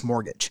have this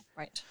mortgage.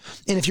 Right.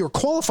 And if you're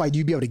qualified,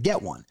 you'd be able to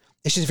get one.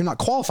 It's just if you're not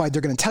qualified,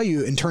 they're going to tell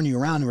you and turn you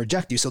around and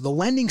reject you. So the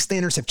lending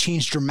standards have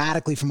changed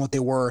dramatically from what they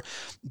were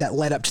that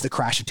led up to the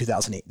crash of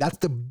 2008. That's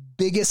the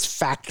biggest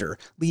factor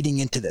leading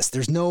into this.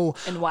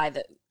 And why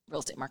the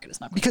real estate market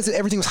is not because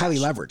everything was highly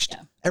leveraged.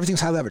 Yeah. Everything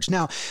was highly leveraged.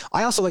 Now,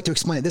 I also like to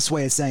explain it this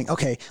way as saying,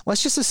 okay,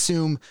 let's just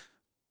assume,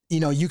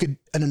 you could,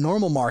 in a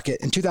normal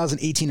market in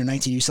 2018 or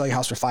 19, you sell your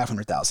house for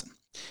 $500,000.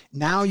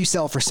 Now you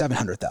sell it for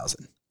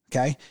 $700,000.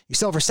 Okay. You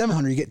sell for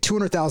 $700,000, you get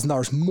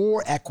 $200,000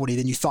 more equity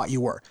than you thought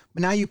you were,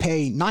 but now you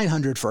pay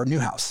 $900,000 for a new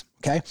house.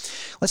 Okay.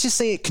 Let's just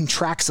say it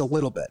contracts a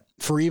little bit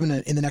for even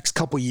in the next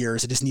couple of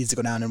years. It just needs to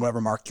go down in whatever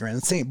market you're in.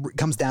 Let's say it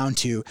comes down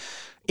to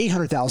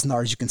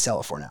 $800,000 you can sell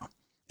it for now.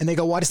 And they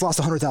go, well, I just lost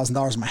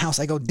 $100,000 in my house.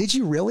 I go, did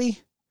you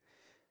really?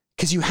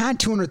 Because you had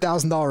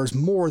 $200,000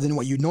 more than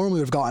what you normally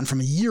would have gotten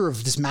from a year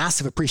of this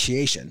massive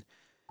appreciation.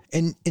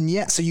 And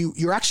yet, so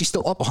you're actually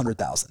still up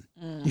 100,000.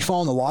 You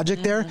follow the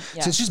logic there?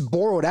 Yeah. So it's just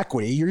borrowed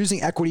equity. You're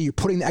using equity. You're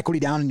putting the equity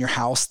down in your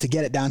house to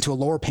get it down to a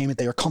lower payment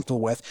that you're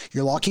comfortable with.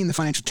 You're locking in the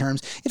financial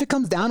terms. If it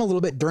comes down a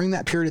little bit during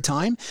that period of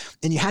time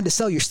and you had to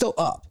sell, you're still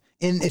up.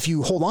 And if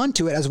you hold on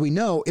to it, as we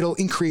know, it'll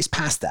increase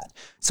past that.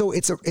 So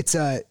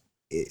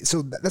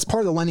so that's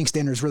part of the lending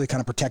standards really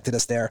kind of protected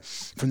us there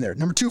from there.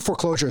 Number 2,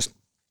 foreclosures.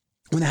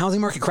 When the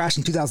housing market crashed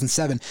in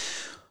 2007,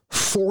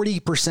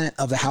 40%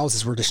 of the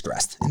houses were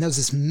distressed. And there was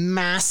this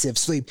massive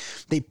sleep.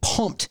 They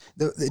pumped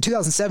the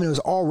 2007. It was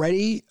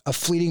already a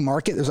fleeting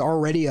market. There was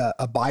already a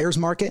buyer's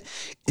market.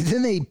 And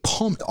then they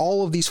pumped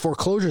all of these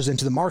foreclosures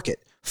into the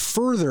market,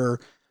 further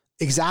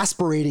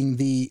exasperating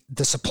the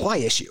supply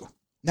issue.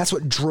 That's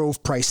what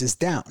drove prices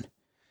down.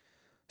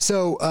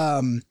 So,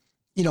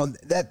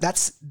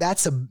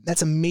 that's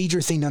a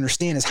major thing to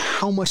understand is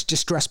how much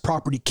distressed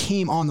property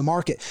came on the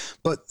market.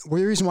 But the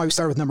reason why we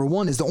started with number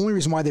 1 is the only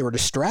reason why they were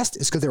distressed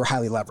is because they were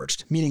highly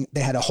leveraged, meaning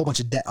they had a whole bunch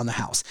of debt on the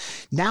house.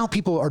 Now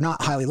people are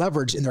not highly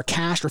leveraged and they're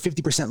cash or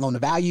 50% loan to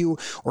value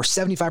or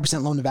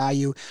 75% loan to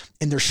value,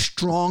 and they're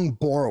strong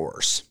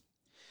borrowers.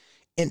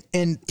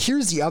 And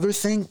here's the other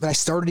thing that I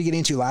started to get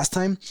into last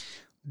time.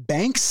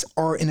 Banks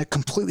are in a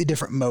completely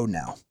different mode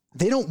now.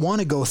 They don't want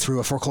to go through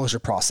a foreclosure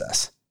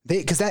process.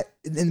 Because that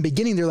in the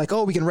beginning, they're like,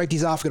 oh, we can write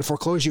these off, we're going to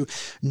foreclose you.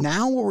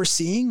 Now what we're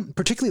seeing,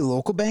 particularly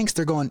local banks,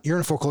 they're going, you're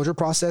in a foreclosure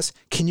process.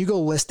 Can you go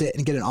list it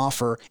and get an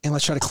offer? And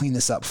let's try to clean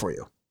this up for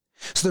you.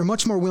 So they're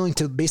much more willing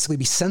to basically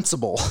be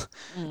sensible.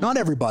 Not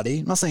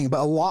everybody, I'm not saying,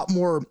 but a lot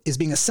more is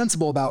being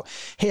sensible about,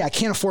 hey, I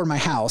can't afford my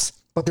house,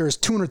 but there's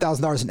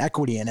 $200,000 in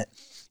equity in it.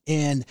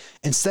 And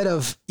instead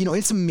of,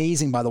 it's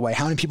amazing, by the way,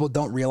 how many people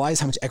don't realize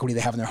how much equity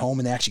they have in their home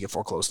and they actually get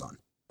foreclosed on.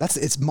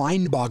 It's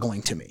mind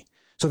boggling to me.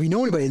 So if you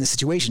know anybody in this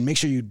situation, make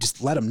sure you just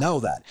let them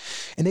know that.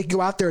 And they could go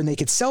out there and they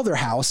could sell their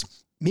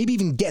house, maybe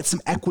even get some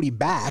equity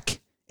back,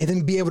 and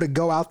then be able to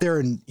go out there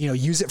and,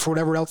 use it for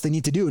whatever else they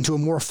need to do into a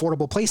more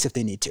affordable place if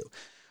they need to.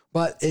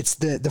 But it's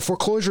the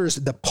foreclosures,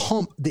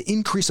 the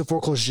increase of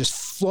foreclosures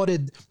just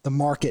flooded the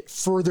market,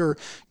 further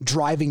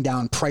driving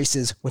down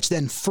prices, which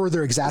then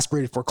further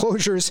exacerbated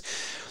foreclosures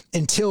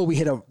until we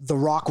hit the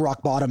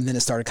rock bottom. And then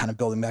it started kind of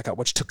building back up,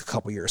 which took a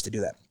couple years to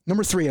do that.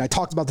 Number 3, and I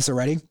talked about this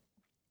already,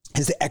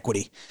 is the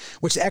equity,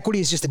 which the equity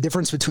is just the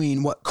difference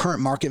between what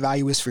current market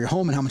value is for your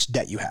home and how much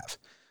debt you have.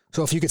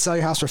 So if you could sell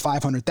your house for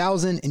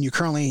 $500,000 and you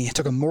currently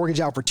took a mortgage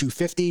out for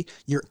 $250,000,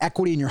 your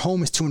equity in your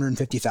home is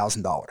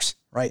 $250,000,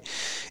 right?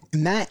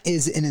 And that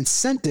is an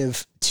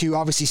incentive to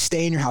obviously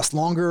stay in your house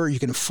longer. You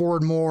can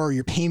afford more,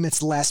 your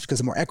payments less because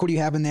the more equity you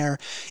have in there,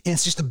 and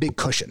it's just a big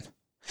cushion.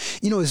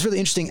 It's really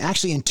interesting.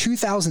 Actually, in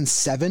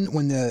 2007,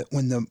 when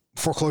the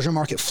foreclosure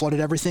market flooded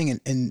everything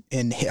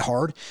and hit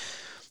hard,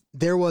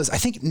 there was, I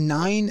think,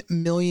 9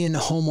 million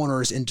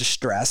homeowners in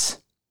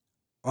distress.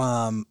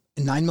 9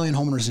 million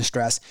homeowners in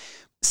distress.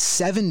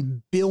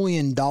 $7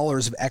 billion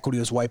of equity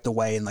was wiped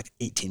away in like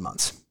 18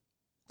 months.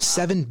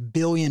 $7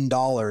 billion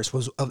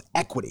of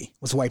equity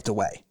was wiped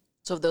away.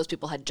 So those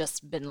people had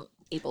just been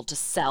able to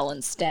sell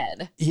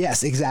instead.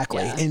 Yes,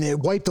 exactly. Yeah. And it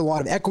wiped a lot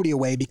of equity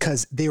away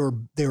because they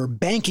were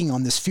banking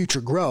on this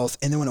future growth.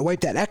 And then when it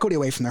wiped that equity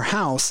away from their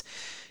house,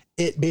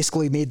 it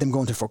basically made them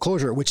go into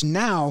foreclosure, which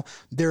now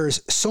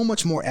there's so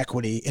much more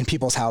equity in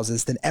people's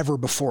houses than ever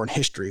before in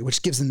history,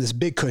 which gives them this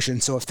big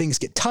cushion. So if things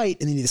get tight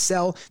and they need to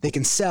sell, they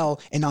can sell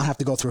and not have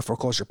to go through a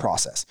foreclosure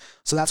process.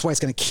 So that's why it's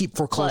going to keep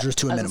foreclosures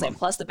to a minimum.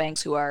 Plus the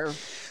banks who are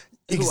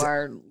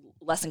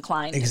less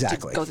inclined to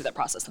go through that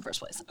process in the first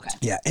place. Okay.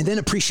 Yeah. And then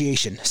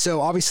appreciation.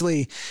 So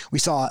obviously we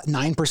saw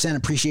 9%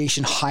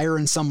 appreciation higher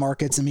in some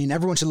markets. I mean,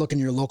 everyone should look in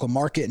your local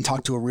market and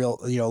talk to a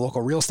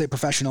local real estate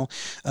professional.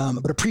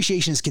 But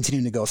appreciation is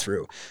continuing to go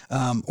through.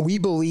 We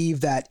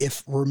believe that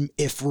if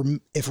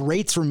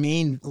rates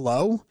remain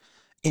low,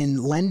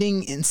 and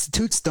lending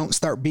institutes don't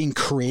start being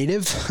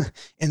creative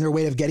in their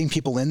way of getting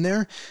people in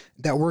there,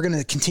 that we're going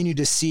to continue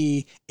to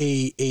see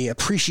a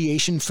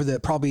appreciation for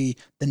probably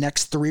the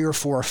next 3 or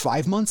 4 or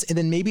 5 months. And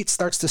then maybe it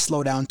starts to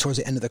slow down towards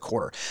the end of the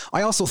quarter.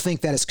 I also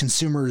think that as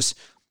consumers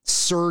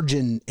surge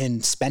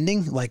in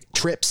spending, like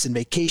trips and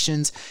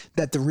vacations,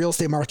 that the real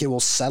estate market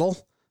will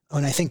settle.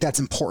 And I think that's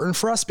important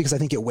for us because I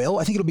think it will.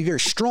 I think it'll be very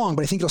strong,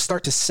 but I think it'll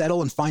start to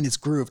settle and find its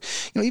groove.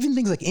 Even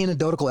things like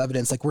anecdotal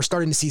evidence, like we're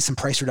starting to see some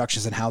price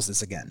reductions in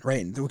houses again,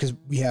 right? Because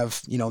we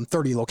have, in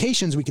 30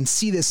 locations, we can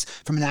see this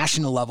from a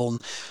national level.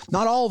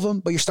 Not all of them,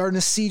 but you're starting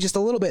to see just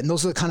a little bit. And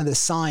those are kind of the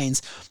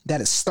signs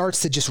that it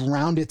starts to just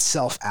round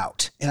itself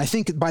out. And I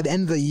think by the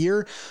end of the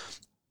year,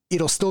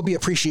 it'll still be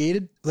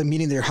appreciated,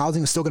 meaning that your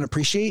housing is still going to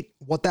appreciate.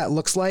 What that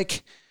looks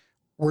like,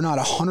 we're not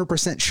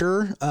 100%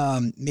 sure,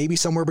 maybe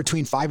somewhere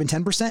between 5 and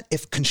 10%.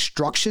 If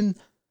construction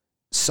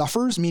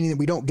suffers, meaning that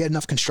we don't get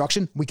enough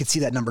construction, we could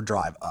see that number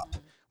drive up,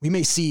 we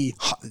may see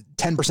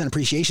 10%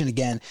 appreciation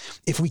again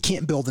if we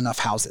can't build enough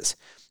houses.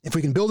 If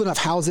we can build enough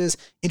houses,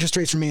 interest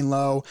rates remain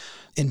low,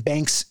 and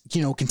banks,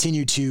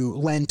 continue to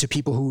lend to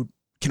people who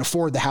can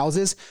afford the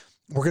houses,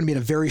 we're going to be in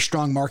a very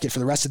strong market for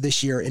the rest of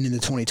this year and into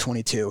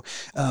 2022.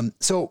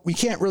 So we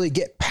can't really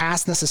get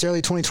past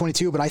necessarily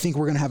 2022, but I think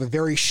we're going to have a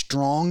very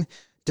strong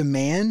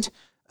demand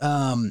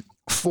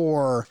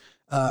for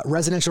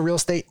residential real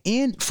estate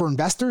and for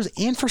investors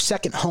and for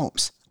second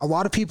homes. A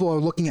lot of people are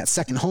looking at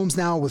second homes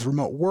now with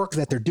remote work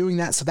that they're doing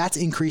that. So that's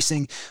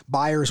increasing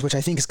buyers, which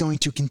I think is going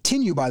to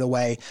continue, by the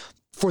way,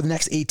 for the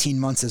next 18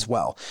 months as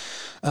well.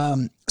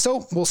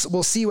 So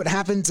we'll see what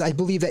happens. I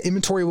believe that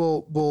inventory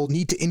will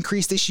need to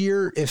increase this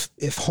year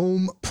if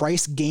home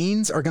price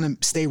gains are going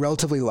to stay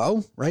relatively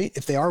low, right?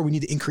 If they are, we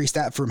need to increase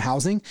that from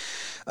housing.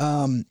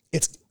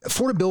 It's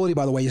affordability,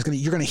 by the way, you're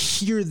going to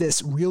hear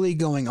this really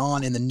going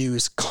on in the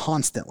news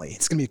constantly.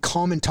 It's going to be a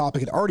common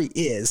topic. It already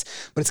is,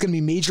 but it's going to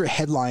be major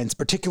headlines,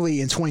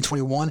 particularly in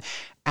 2021,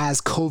 as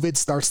COVID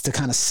starts to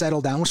kind of settle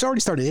down, which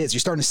already started is.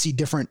 You're starting to see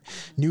different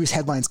news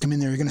headlines come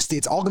in there. You're going to see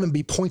it's all going to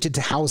be pointed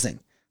to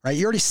housing, right?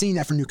 You're already seeing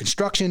that for new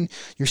construction.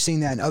 You're seeing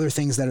that in other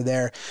things that are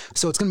there.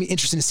 So it's going to be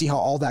interesting to see how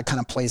all that kind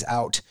of plays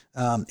out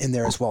in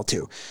there as well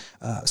too.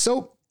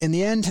 So in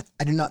the end,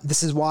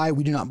 this is why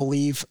we do not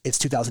believe it's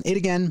 2008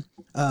 again,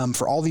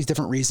 for all these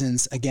different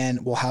reasons. Again,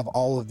 we'll have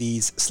all of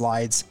these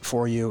slides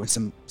for you and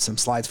some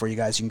slides for you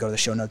guys. You can go to the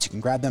show notes. You can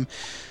grab them.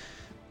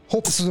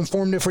 Hope this was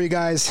informative for you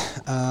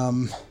guys.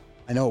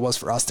 I know it was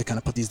for us to kind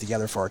of put these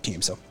together for our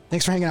team. So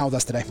thanks for hanging out with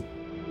us today.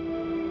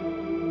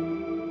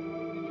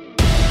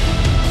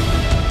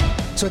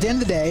 So at the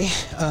end of the day,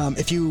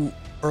 if you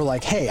are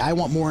like, hey, I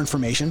want more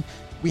information,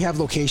 we have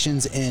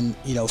locations in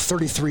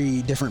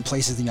 33 different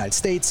places in the United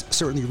States.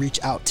 Certainly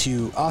reach out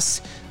to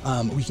us.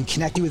 We can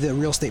connect you with a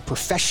real estate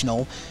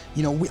professional.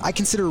 I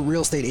consider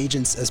real estate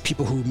agents as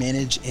people who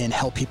manage and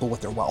help people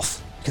with their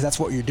wealth, because that's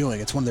what you're doing.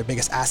 It's one of their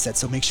biggest assets.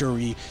 So make sure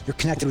you're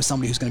connected with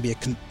somebody who's going to be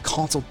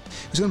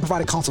who's going to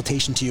provide a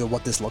consultation to you of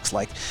what this looks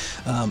like.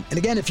 And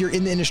again, if you're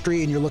in the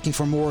industry and you're looking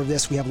for more of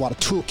this, we have a lot of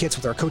toolkits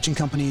with our coaching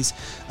companies.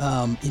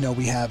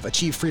 We have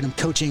Achieve Freedom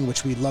Coaching,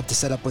 which we'd love to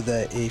set up with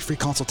a free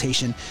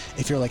consultation.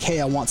 If you're like, hey,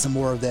 I want some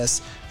more of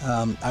this.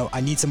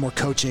 I need some more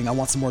coaching. I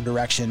want some more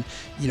direction,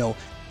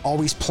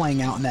 always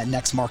playing out in that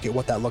next market,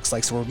 what that looks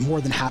like. So we're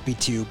more than happy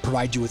to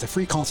provide you with a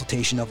free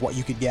consultation of what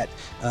you could get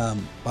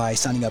by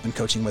signing up and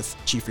coaching with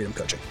Achieve Freedom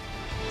Coaching.